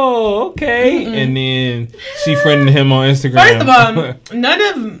 oh, okay. And then she friended him on Instagram. First of all,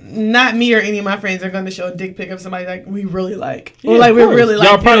 not me or any of my friends are going to show a dick pic of somebody like we really like. Or Yeah, like of we course. really like.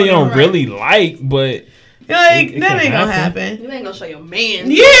 Y'all probably them, don't right? really like, but Like, it that can ain't gonna happen. happen. You ain't gonna show your man.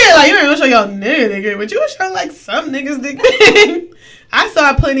 Yeah, like you ain't gonna show y'all nigga, but you would show like some niggas dick pic. I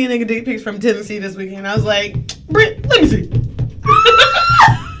saw plenty of nigga dick pics from Tennessee this weekend. I was like, Britt, let me see.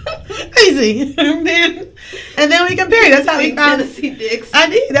 Let me see. And then we compared. That's how we found. Tennessee dicks. I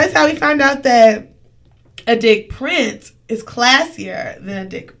did. That's how we found out that a dick print is classier than a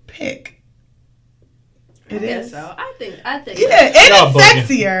dick pic. It guess is. so. I think. Yeah, and Y'all it's bugging.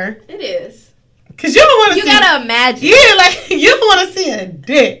 sexier. It is. Cause you don't want to You see. gotta imagine. Yeah, like you don't want to see a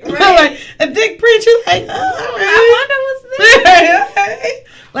dick. Right. Like a dick print, you like, oh, all right. I wonder what's there. Okay.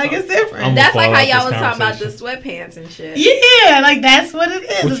 Like it's different. I'm- That's like fall how out y'all this was talking about the conversation. sweatpants and shit. Yeah, like that's what it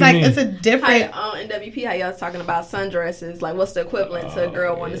is. What It's you like mean? it's a different. How, on NWP, how y'all was talking about sundresses. Like, what's the equivalent to a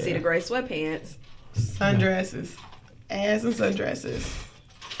girl wanting to see the gray sweatpants? Sundresses, ass and sundresses.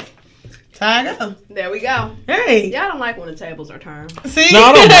 That's how I go. There we go. Hey, Y'all don't like when the tables are turned. see, No,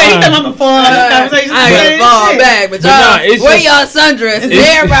 I don't you mind. come up before this conversation. I ain't gonna fall back, but But nah, y'all, it's where just- y'all sundresses?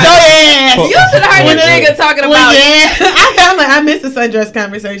 It's- Everybody. Show your ass. You should have heard Wait, this wait. nigga talking Well, about yeah, I missed the sundress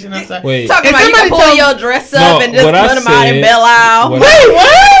conversation. I'm sorry. Wait. talking If about you can somebody pull told- your dress up No, and just what I put them out in said- Belle Isle. what Wait,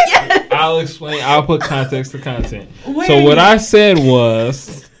 what? Yes. I'll explain. I'll put context to content. Wait. So what I said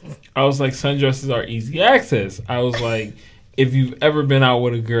was, I was like, sundresses are easy access. I was like, if you've ever been out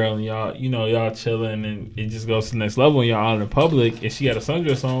with a girl and y'all chilling and it just goes to the next level and y'all out in public and she got a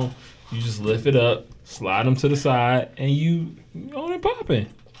sundress on, you just lift it up, slide them to the side, and you on and popping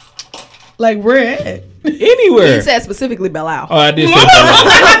Like where at? anywhere. He said specifically Belle Isle. Oh, I did say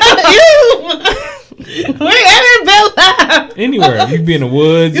that. Where at in Belle Isle? Anywhere. You be in the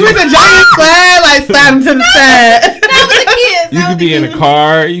woods. You was a giant slide, like slide him to the side. That was the kids. You could be in a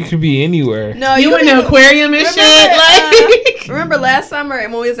car. You could be anywhere. No, You in the aquarium and shit, like. Remember last summer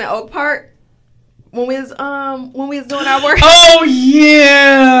and when we was in Oak Park? When we was doing our work? Oh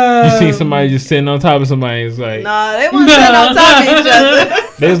yeah. You see somebody just sitting on top of somebody. It's like No, they wasn't sitting on top of each other.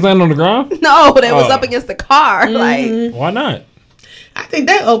 they was laying on the ground. No, they was Oh. up against the car. Like, Why not? I think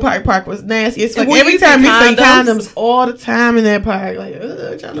that old park was nasty. It's like When every you time see we say condoms? condoms all the time in that park. Like,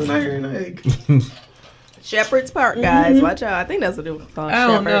 y'all doing out here? Like, Shepherd's Park, guys. Watch out. I think that's what it was called. I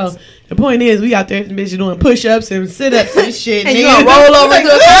don't know. Shepherd's. The point is, we out there, bitch, doing push-ups and sit-ups and shit. And you nigga. gonna roll over Like, to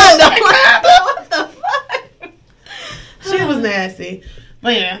a condom. what the fuck? Shit was nasty.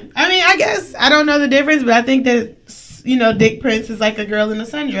 But yeah, I mean, I guess I don't know the difference, but I think that dick prints is like a girl in a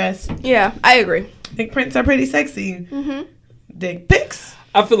sundress. Yeah, I agree. Dick prints are pretty sexy. Mm-hmm. Dick pics.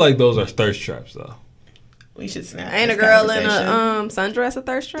 I feel like those are thirst traps though. We should snap. Ain't a this girl in a conversation. sundress a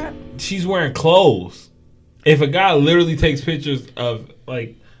thirst trap? She's wearing clothes. If a guy literally takes pictures of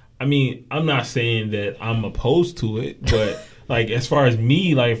like, I mean, I'm not saying that I'm opposed to it, but like as far as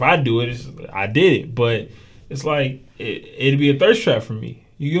me, like if I do it, I did it. But it's like it'd be a thirst trap for me.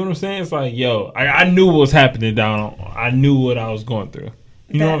 You get what I'm saying? It's like, yo, I knew what was happening I knew what I was going through.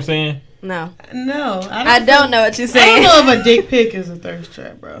 You know what I'm saying? No. No, I don't know what you're I saying. don't know if a dick pic is a thirst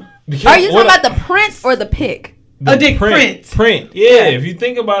trap, bro. Because Are you talking about the print or the pic? the a dick print? Print. Yeah, if you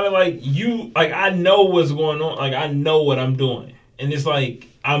think about it, like I know what's going on. Like I know what I'm doing, and it's like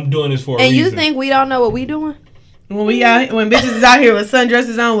I'm doing this for a And reason. you think we don't know what we doing? When bitches is out here with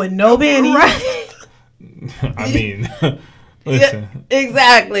sundresses on with no panties. Right. I mean, listen, Yeah,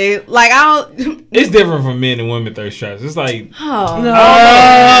 exactly. Like I don't. it's different for men and women thirst traps. It's like Oh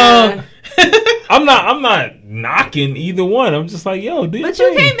No. I'm not knocking either one. I'm just like, yo, do your But you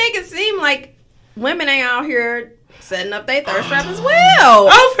thing. can't make it seem like women ain't out here setting up their thirst trap as well.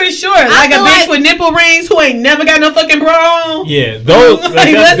 Oh, for sure. Like a feel bitch like- with nipple rings who ain't never got no fucking bra on. Yeah, those. Like,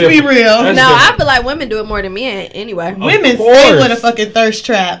 that's let's be different. real. That's No, I different. feel like women do it more than men anyway. Women course. stay with a fucking thirst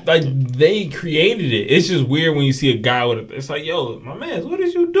trap. Like they created it. It's just weird when you see a guy with a. It's like, yo, my man, what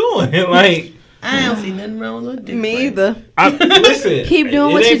is you doing? Like, I don't see nothing wrong with a dick Me print. either. listen, Keep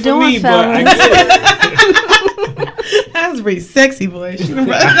doing it what ain't you're for doing, me, but I fellas. get it. That was pretty sexy, boy.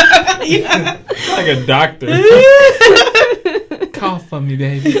 Yeah. Like a doctor. Call for me,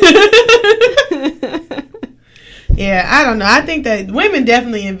 baby. Yeah, I don't know. I think that women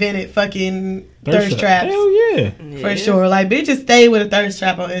definitely invented fucking thirst traps. Hell yeah. For sure. Like, bitches stay with a thirst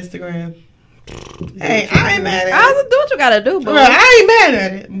trap on Instagram. Hey, I ain't mad at I'll it. do what you gotta do, Bro, but I ain't mad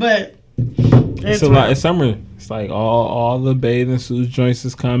at it, but It's a lot. It's summer. It's like all the bathing suits joints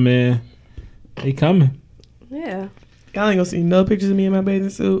is coming. They coming. yeah. Y'all ain't gonna see no pictures of me in my bathing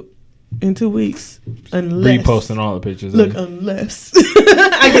suit in 2 weeks. Unless. Reposting all the pictures. Look, unless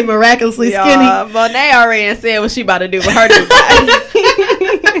I get miraculously skinny. Monet already said what she about to do with her new body.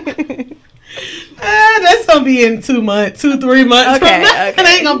 That's gonna be in 2 months, 2-3 months. Okay, from now. okay. It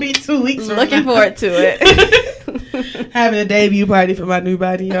ain't gonna be 2 weeks. from Looking now. forward to it. Having a debut party for my new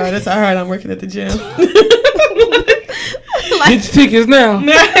body, y'all. That's how hard I'm working at the gym. Get your tickets now.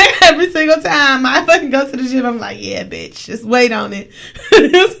 Every single time I fucking go to the gym, I'm like, yeah, bitch, just wait on it.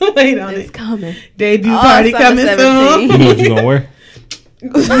 Just wait on It's it. coming. Debut All party summer coming 17. You soon. know what you gonna wear? You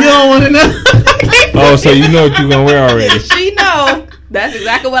don't want to know. Oh, so you know what you gonna wear already? She know. That's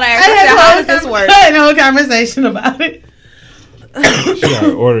exactly what I I asked. I said, how does this work? had a whole conversation about it. She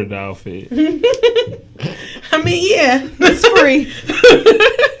already ordered the outfit. I mean, yeah, It's free.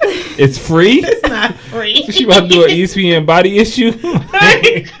 It's free. It's not free. She about to do an ESPN body issue.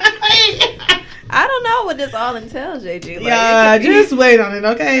 I don't know what this all entails, JG. Like, Yeah, it could be- just wait on it,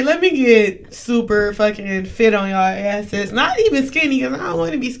 okay? Let me get super fucking fit on y'all asses. Not even skinny, because I don't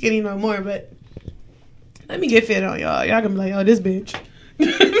want to be skinny no more, but let me get fit on y'all. Y'all can be like, oh, this bitch.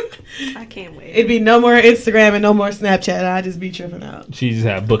 I can't wait. It'd be no more Instagram and no more Snapchat. I'd just be tripping out. She just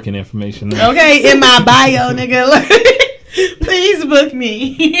had booking information. Now. Okay, in my bio, nigga. Like, please book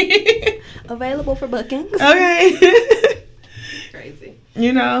me. Available for bookings. Okay. Crazy.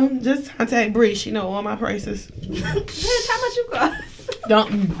 You know, just contact Bree. She know all my prices. Bitch, how much you cost? Don't,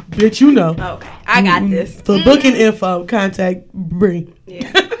 bitch, you know. Okay, I got this. For booking info, contact Bree. Yeah,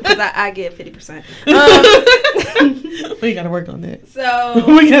 because I get 50%. We gotta work on that. So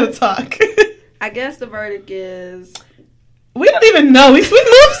We gotta talk. I guess the verdict is We don't even know. We moved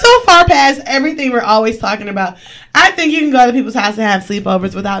so far past everything we're always talking about. I think you can go to people's house and have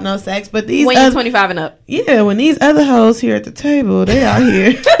sleepovers without no sex, but these when you're 25 and up. yeah, when these other hoes here at the table, they out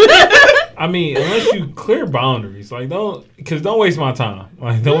here. I mean, unless you clear boundaries, like don't waste my time.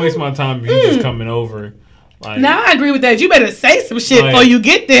 Like don't waste my time if you just coming over. Like Now I agree with that. You better say some shit Like- before you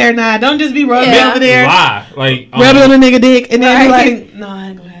get there. Nah, don't just be rubbing Yeah. over there, lie. Like rubbing on a nigga dick, and then Right. be like, no, I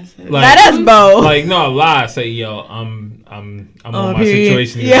ain't gonna have sex. like, That is bold. like no lie. Say yo, I'm on my Period.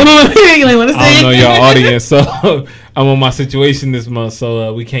 situation. Yeah, I'm on my period. You ain't wanna I say don't know it? your audience, so I'm on my situation this month,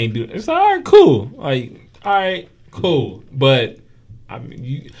 so we can't do it. It's like, all right, cool. Like, all right, cool. But I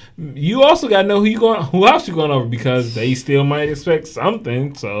mean, you also gotta know who else you going over because they still might expect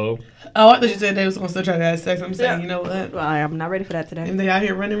something. So Oh, I thought you said they was gonna still try to have sex. I'm saying, Yeah. you know what? Well, I'm not ready for that today. If they out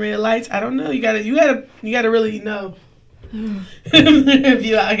here running red lights, I don't know. You gotta really know. If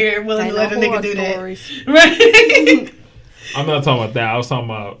you out here willing to let a nigga do that, right? I'm not talking about that. I was talking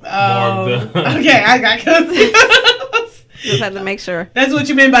about more of the. Okay, I got confused. Just have to make sure. That's what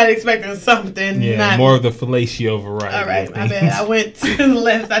you meant by expecting something. Yeah, not more of the fellatio variety. All right, of my things. bad. I went to the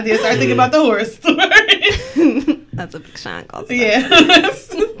left. I did start thinking about the horse story. That's a Big Sean call. Yeah.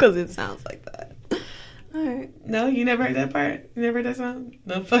 Because it sounds like that. All right. No, you never heard that part? You never heard that song?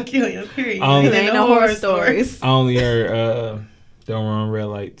 No, fuck you, your period. I don't- You There ain't know no horror stories. I only heard Don't Run Red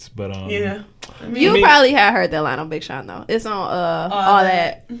Lights, but Yeah. I mean, You I mean- probably had heard that line on Big Sean though. It's on all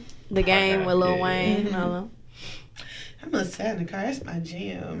that the game Okay, with Lil yeah. Wayne. Mhm. All I'm gonna sit in the car. That's my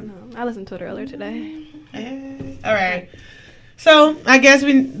jam. I listened to it earlier today. All right. So I guess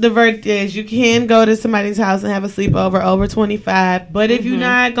the verdict is you can go to somebody's house and have a sleepover over 25, but if you're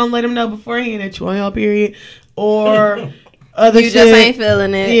not gonna let them know beforehand that you on your period or other You shit, just ain't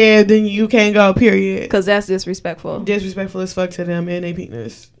feeling it. yeah, then you can't go. Period. Because that's disrespectful. Disrespectul as fuck to them and their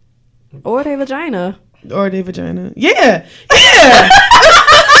penis Or their vagina. or their vagina. Yeah, yeah.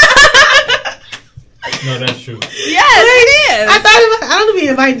 no, that's true. Yes, it is. I don't be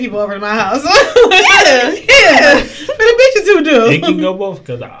inviting people over to my house. yeah. For the bitches who do. It can go both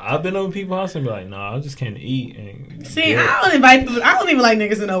because I've been over people's house and be like, no, I just can't eat. And See, yeah. I don't invite people. I don't even like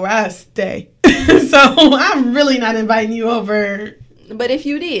niggas to know where I stay. So I'm really not inviting you over. But if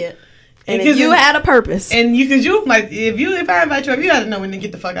you did, and Because if you had a purpose, And you like if I invite you over, you gotta know when to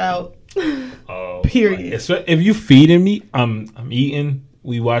get the fuck out. Oh, Period. If you feeding me, I'm eating.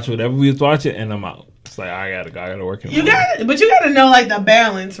 We watch whatever we was watching, and I'm out. It's like I gotta work. In the You morning. got, but you gotta know like the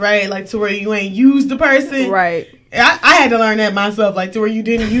balance, right? Like to where you ain't used the person, right? I had to learn that myself, like to where you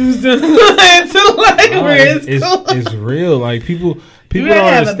didn't use them to like Oh, where it's cool. it's real. Like people don't gotta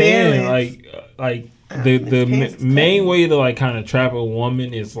have a understand. balance. Like the main way to like kind of trap a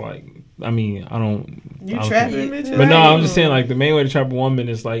woman is like. I mean, I don't trapping think- bitches. But no, Right. I'm just saying like the main way to trap a woman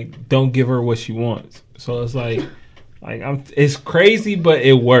is like don't give her what she wants. So it's like it's crazy, but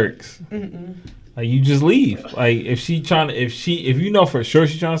it works. Mm-mm. Like you just leave. Like if you know for sure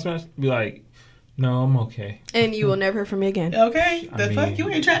she's trying to smash, be like, no, I'm okay. And you will never hear from me again. Okay, I the mean- fuck you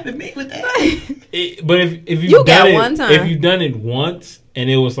ain't trapping me with that. But if You you've got done it one time. if you've done it once and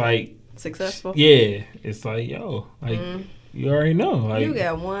it was like Successful. yeah, it's like yo, like you already know. Like You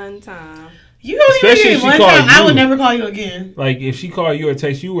got one time. You don't Especially even if get she one called time. I you. would never call you again. like if she called you or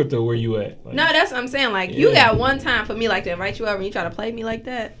text you with the where you at. Like, No, that's what I'm saying. Like you Yeah. got one time for me, like to invite you over, and you try to play me like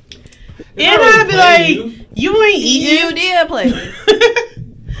that. And I I'd be really like, play you ain't eating. You did play me.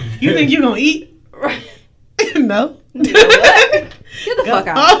 You think you gonna eat? Right. No. You know what? Get the fuck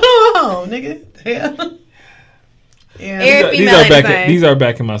out. Oh, nigga. Hell. Yeah. Eric- These female are ain't the back. same. These are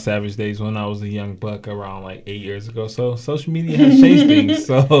back in my savage days when I was a young buck around like 8 years ago. So social media has changed things.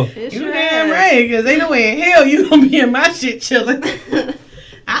 So It You sure damn has. right, because ain't no way in hell you gonna be in my shit chilling.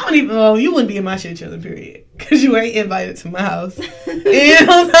 I don't even. Well, you wouldn't be in my shit chilling, period, because you ain't invited to my house. And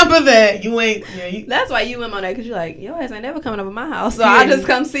on top of that, you ain't. Yeah, That's why you went on that, because you're like, your ass ain't never coming over my house, so Yeah. I'll just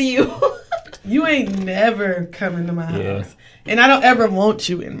come see you. you ain't never coming to my Yeah. house, and I don't ever want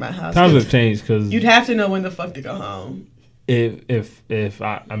you in my house. times have changed because You'd have to know when the fuck to go home. if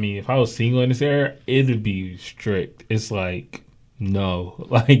I was single in this era, it'd be strict. It's like no,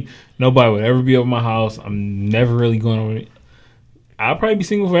 like nobody would ever be over my house. I'm never really going over. I'll probably be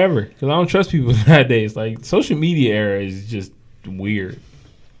single forever because I don't trust people nowadays. Like social media era is just weird.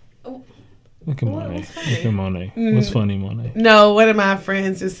 Look at Monet. Look at Monet. What's funny, Monet? No, one of my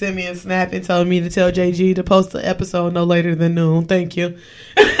friends just sent me a snap and told me to tell JG to post the episode no later than noon. Thank you.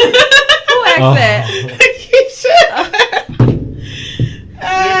 Who asked Oh. that?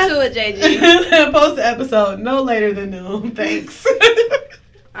 Get to it, JG. Post the episode no later than noon. Thanks.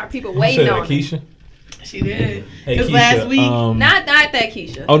 Our people You waiting said on that, it. Keisha. She did. Hey, Because Keisha. last week, Not that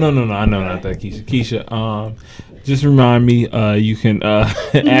Keisha. Oh no, I know not that Keisha. Keisha, just remind me, you can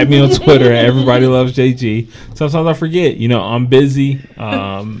add me on Twitter at Everybody Loves JG. Sometimes I forget. You know, I'm busy.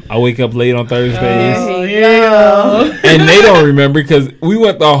 I wake up late on Thursdays. oh, here you go. And they don't remember because we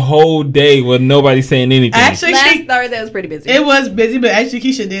went the whole day with nobody saying anything. Actually, Last Thursday was pretty busy. it was busy, but actually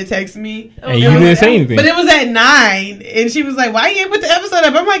Keisha did text me. and you didn't say anything. But it was at 9, and she was like, "Why you ain't put the episode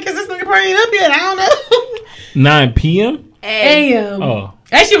up?" I'm like, "Cause this nigga probably ain't up yet. I don't know." 9 p.m. Hey, Damn. Oh,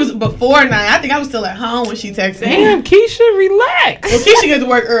 Actually, it was before 9. I think I was still at home when she texted me. damn, Keisha, relax. Well, Keisha get to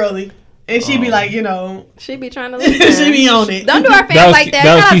work early, and she'd be like, you know, she be trying to listen. she be on it. Don't do our fans That was, like that.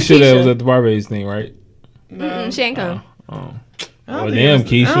 that was Shout out to Keisha that was at the Barbados thing, right? No. Mm-mm, she ain't come. Oh, I don't well, think damn, it was, I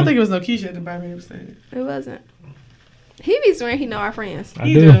Keisha. don't think it was no Keisha at the Barbados thing. It wasn't. He be swearing he know our friends. I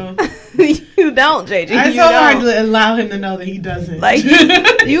He do. You don't, JJ. It's You so hard don't. to allow him to know that he doesn't. Like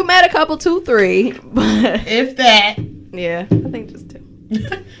you met a couple 2, 3, but if that. yeah, I think just 2.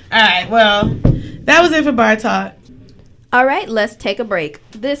 All right. Well, that was it for Bar Talk. All right, let's take a break.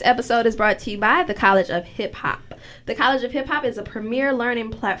 This episode is brought to you by the College of Hip Hop. The College of Hip Hop is a premier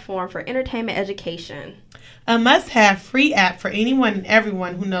learning platform for entertainment education. A must-have free app for anyone and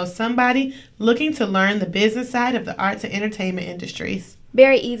everyone who knows somebody looking to learn the business side of the arts and entertainment industries.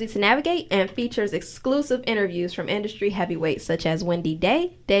 Very easy to navigate and features exclusive interviews from industry heavyweights such as Wendy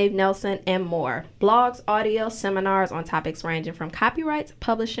Day, Dave Nelson, and more. Blogs, audio, seminars on topics ranging from copyrights,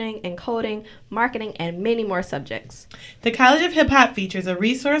 publishing, encoding, marketing, and many more subjects. The College of Hip Hop features a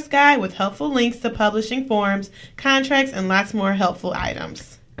resource guide with helpful links to publishing forms, contracts, and lots more helpful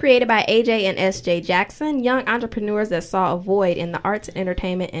items. Created by AJ and SJ Jackson, young entrepreneurs that saw a void in the arts and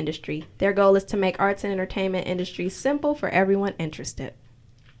entertainment industry. Their goal is to make arts and entertainment industry simple for everyone interested.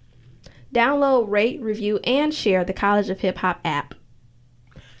 Download, rate, review, and share the College of Hip Hop app.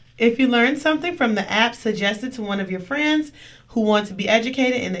 If you learned something from the app, suggest it to one of your friends who want to be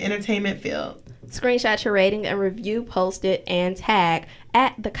educated in the entertainment field. Screenshot your rating and review, post it, and tag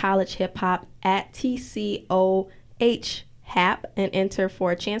at the College Hip Hop at TCOH Hap and enter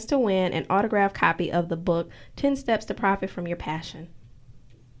for a chance to win an autographed copy of the book 10 Steps to Profit from Your Passion.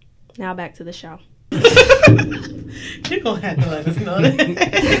 Now back to the show. You're going to have to let us know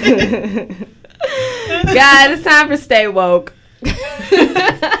that. God, it's time for Stay Woke.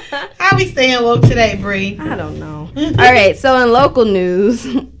 How we staying woke today, Bree? I don't know. All right, so in local news,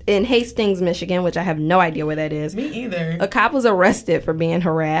 in Hastings, Michigan, which I have no idea where that is. Me either. A cop was arrested for being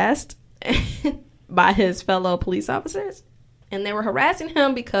harassed by his fellow police officers. And they were harassing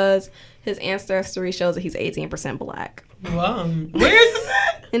him because his ancestry shows that he's 18% black. Wow. Where is this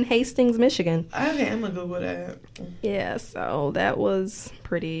at? In Hastings, Michigan. Okay, I'm going to Google that. Yeah, so that was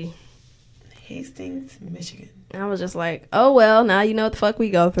pretty... Hastings, Michigan. I was just like, oh, well, now you know what the fuck we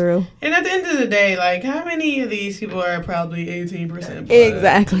go through. And at the end of the day, like, how many of these people are probably 18% black?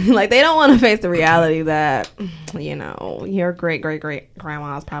 Exactly. Like, they don't want to face the reality that, you know, your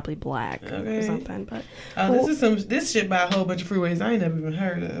great-great-great-grandma is probably black or something. But this shit by a whole bunch of freeways I ain't never even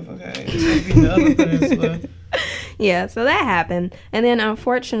heard of, okay? It's like the other peninsula. Yeah, so that happened. And then,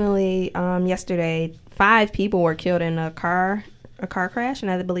 unfortunately, yesterday, 5 people were killed in a car crash, and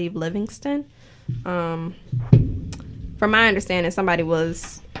I believe Livingston. From my understanding, somebody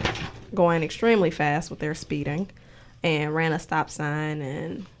was going extremely fast with their speeding and ran a stop sign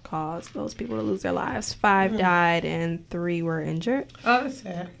and caused those people to lose their lives. 5 died and 3 were injured. Oh, that's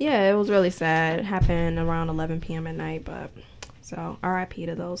sad. Yeah, it was really sad. It happened around 11 p.m. at night, but so RIP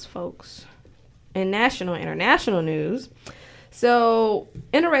to those folks. In national and international news, so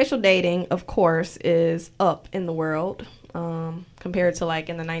interracial dating, of course, is up in the world. Compared to like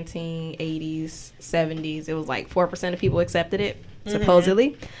in the 1980s, 70s, it was like 4% of people accepted it,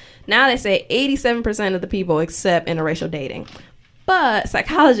 supposedly. Now they say 87% of the people accept interracial dating. But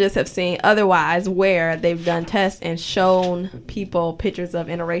psychologists have seen otherwise, where they've done tests and shown people pictures of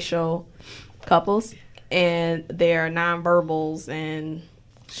interracial couples and their nonverbals and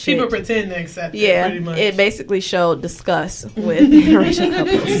shit. People pretend to accept it, pretty much. It basically showed disgust with interracial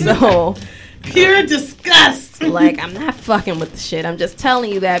couples. So pure disgust. Like, I'm not fucking with the shit. I'm just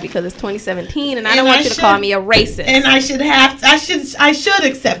telling you that because it's 2017 and I don't want you to call me a racist. And I should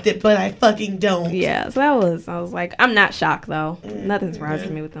accept it, but I fucking don't. Yeah, so I was like, I'm not shocked though. Nothing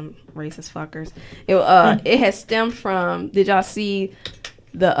surprises me with them racist fuckers. It has stemmed from, did y'all see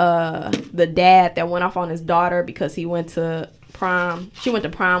the dad that went off on his daughter because he went to prom? She went to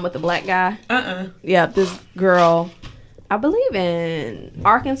prom with a black guy. Yeah, this girl, I believe in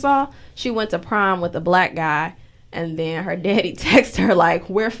Arkansas, she went to prom with a black guy, and then her daddy texted her like,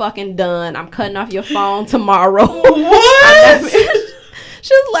 we're fucking done. I'm cutting off your phone tomorrow. What?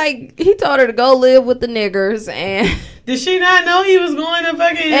 She was like, he told her to go live with the niggers, and did she not know he was going to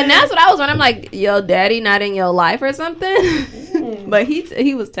fucking... And that's what I was wondering. I'm like, yo, daddy not in your life or something? But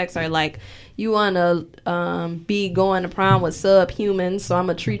he was texting her like, you want to be going to prom with subhumans, so I'm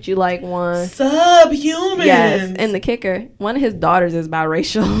going to treat you like one. Subhumans? Yes. And the kicker, one of his daughters is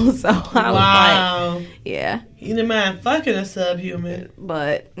biracial. So I was like, yeah. You didn't mind fucking a subhuman.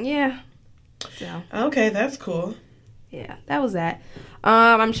 But, yeah. So. Okay, that's cool. Yeah, that was that.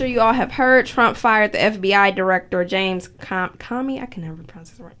 I'm sure you all have heard Trump fired the FBI director, James Comey. I can never pronounce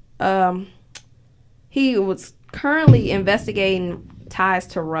his right. He was currently investigating ties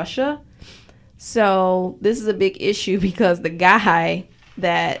to Russia. So this is a big issue because the guy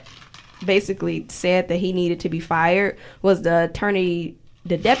that basically said that he needed to be fired was the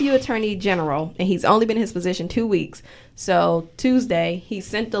deputy attorney general, and he's only been in his position 2 weeks. So Tuesday, he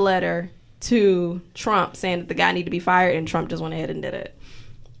sent the letter to Trump saying that the guy needed to be fired, and Trump just went ahead and did it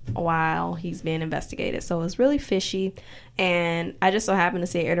while he's being investigated. So it's really fishy. And I just so happened to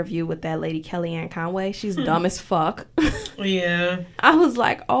see an interview with that lady Kellyanne Conway. She's dumb as fuck. Yeah. I was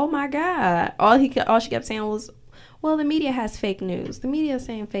like, oh my God. All she kept saying was, well, the media has fake news. The media is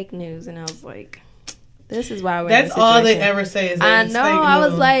saying fake news. And I was like, this is why we're That's in this all they situation. ever say is I that it's know. fake I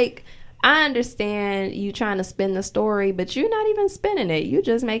was news. like, I understand you trying to spin the story, but you're not even spinning it. You're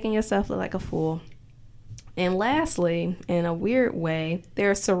just making yourself look like a fool. And lastly, in a weird way, there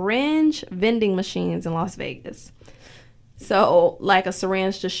are syringe vending machines in Las Vegas. So, like a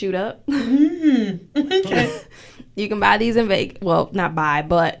syringe to shoot up. Okay. You can buy these in Vegas. Well, not buy,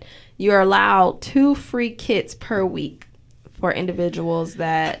 but you're allowed 2 free kits per week for individuals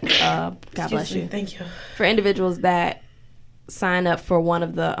that, God bless you. Thank you. For individuals that sign up for one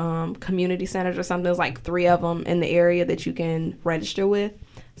of the community centers or something. There's like 3 of them in the area that you can register with.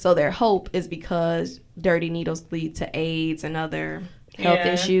 So their hope is because dirty needles lead to AIDS and other health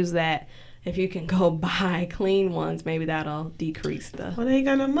Yeah. issues, that if you can go buy clean ones, maybe that'll decrease the... Well, they ain't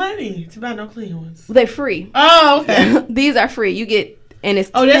got no money to buy no clean ones. They're free. Oh, okay. These are free. You get... And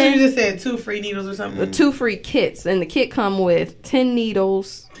it's Oh, that's what 10 you just said. 2 free needles or something. 2 free kits, and the kit come with 10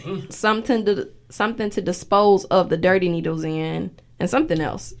 needles, something to dispose of the dirty needles in, and something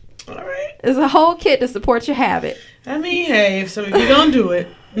else. All right. It's a whole kit to support your habit. I mean, hey, if you're gonna do it,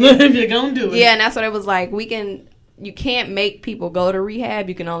 if you're gonna do it, Yeah, and that's what it was like. You can't make people go to rehab.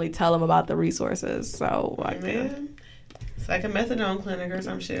 You can only tell them about the resources. So, like, man, it's like a methadone clinic or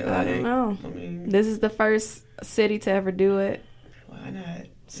some shit. I don't know. I mean, This is the first city to ever do it. why not?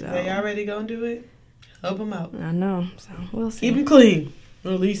 So If they already gonna do it, help them out. I know. So we'll see. Keep them clean,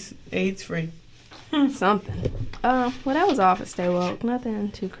 or at least AIDS free. Something. Well, that was all for Stay Woke.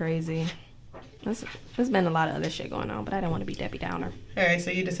 Nothing too crazy. There's been a lot of other shit going on, but I didn't want to be Debbie Downer. All right, so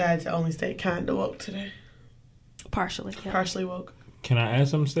you decided to only stay kind of woke today, Partially. Yeah. partially woke. Can I add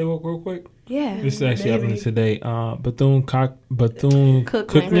something to Stay Woke real quick? Yeah. This is actually Maybe. happening today. Bethune Cookman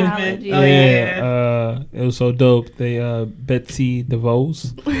Cookman. College. Oh, yeah. It was so dope. They Betsy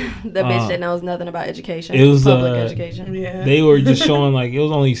DeVos. The bitch that knows nothing about education. It was, public education. Yeah, They were just showing like it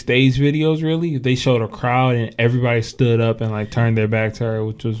was only stage videos. Really, they showed a crowd and everybody stood up and like turned their back to her,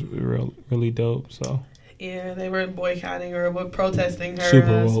 which was really dope. So yeah, they were boycotting her, were protesting her.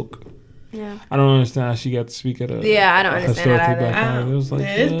 super woke. Yeah. I don't understand how she got to speak at a Yeah, I don't understand that historically either. black college. It was like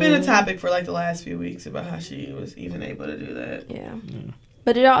yeah, it's been a topic for like the last few weeks about how she was even able to do that. Yeah.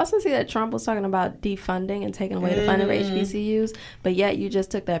 But did y'all also see that Trump was talking about defunding and taking away the funding for HBCUs? But yet you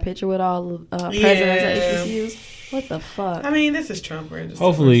just took that picture with all presidents of HBCUs? What the fuck? I mean, this is Trump. We're just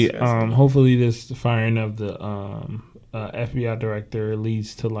Hopefully this firing of the FBI director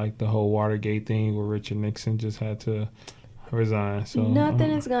leads to like the whole Watergate thing where Richard Nixon just had to resign. So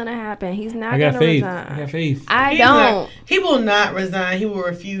Nothing is going to happen. He's not I going got to faith. resign. I got faith. I don't. He will not resign. He will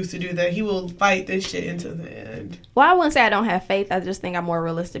refuse to do that. He will fight this shit into the end. Well, I wouldn't say I don't have faith. I just think I'm more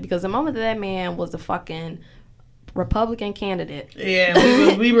realistic because the moment that man was a fucking Republican candidate,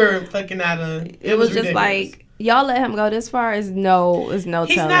 Yeah, we were fucking out of. it was just ridiculous. like, y'all let him go this far is no He's telling.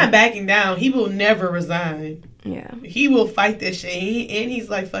 not backing down. He will never resign. Yeah. He will fight this shit. And he's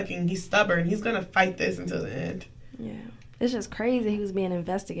like fucking. He's stubborn. He's gonna fight this until the end. Yeah. It's just crazy he was being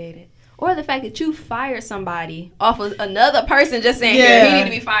investigated. Or the fact that you fired somebody off of another person just saying, Yeah. here, he need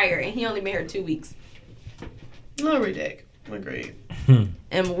to be fired. And he only been here 2 weeks. A little ridiculous. Agreed.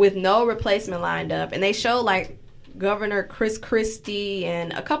 And with no replacement lined up. And they showed, like, Governor Chris Christie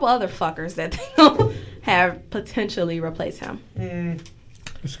and a couple other fuckers that they don't have potentially replace him.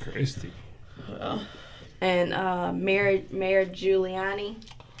 It's crazy. Well. And Mayor Giuliani.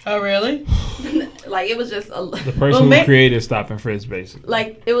 Oh really? Like, it was just The person who created Stop and Frisk, basically.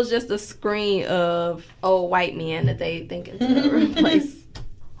 like, it was just a screen of old white men that they thinking to replace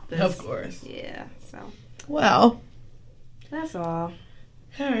this. Of course. Yeah, so Well. that's all.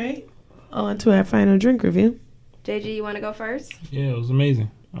 All right. On to our final drink review. JG, you want to go first? Yeah, it was amazing.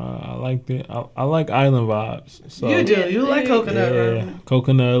 I liked it. I like island vibes. So You do. You like coconut rum.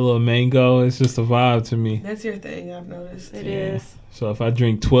 coconut, a little mango. It's just a vibe to me. That's your thing. I've noticed. It is. So if I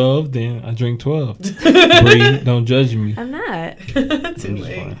drink 12, then I drink 12. Bree, don't judge me. I'm not. Too I'm just late.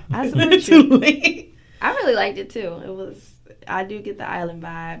 playing. I support Too you. late. I really liked it too. It was. I do get the island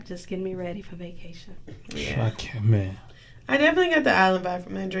vibe. Just getting me ready for vacation. Yeah. Fuck it, man. I definitely got the island vibe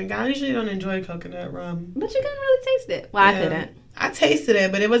from that drink. I usually don't enjoy coconut rum. But you couldn't really taste it. Well, I Yeah. couldn't. I tasted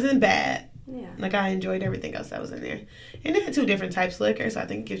it, but it wasn't bad. Yeah. Like, I enjoyed everything else that was in there. And they had 2 different types of liquor, so I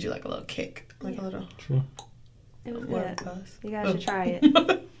think it gives you, like, a little kick. Like, a little True. It was more good. buzz. You guys should try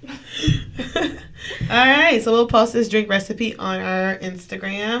it. All right, so we'll post this drink recipe on our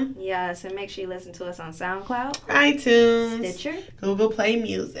Instagram, Yes, and make sure you listen to us on SoundCloud, iTunes, Stitcher, Google Play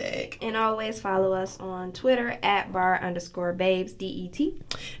Music, and always follow us on Twitter at bar_babes, DET.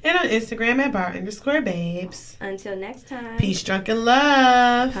 and on Instagram at bar_babes. Until next time. Peace, drunk, and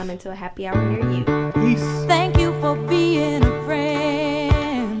love. Come into a happy hour near you. Peace. Thank you for being a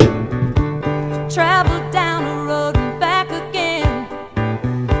friend. Travel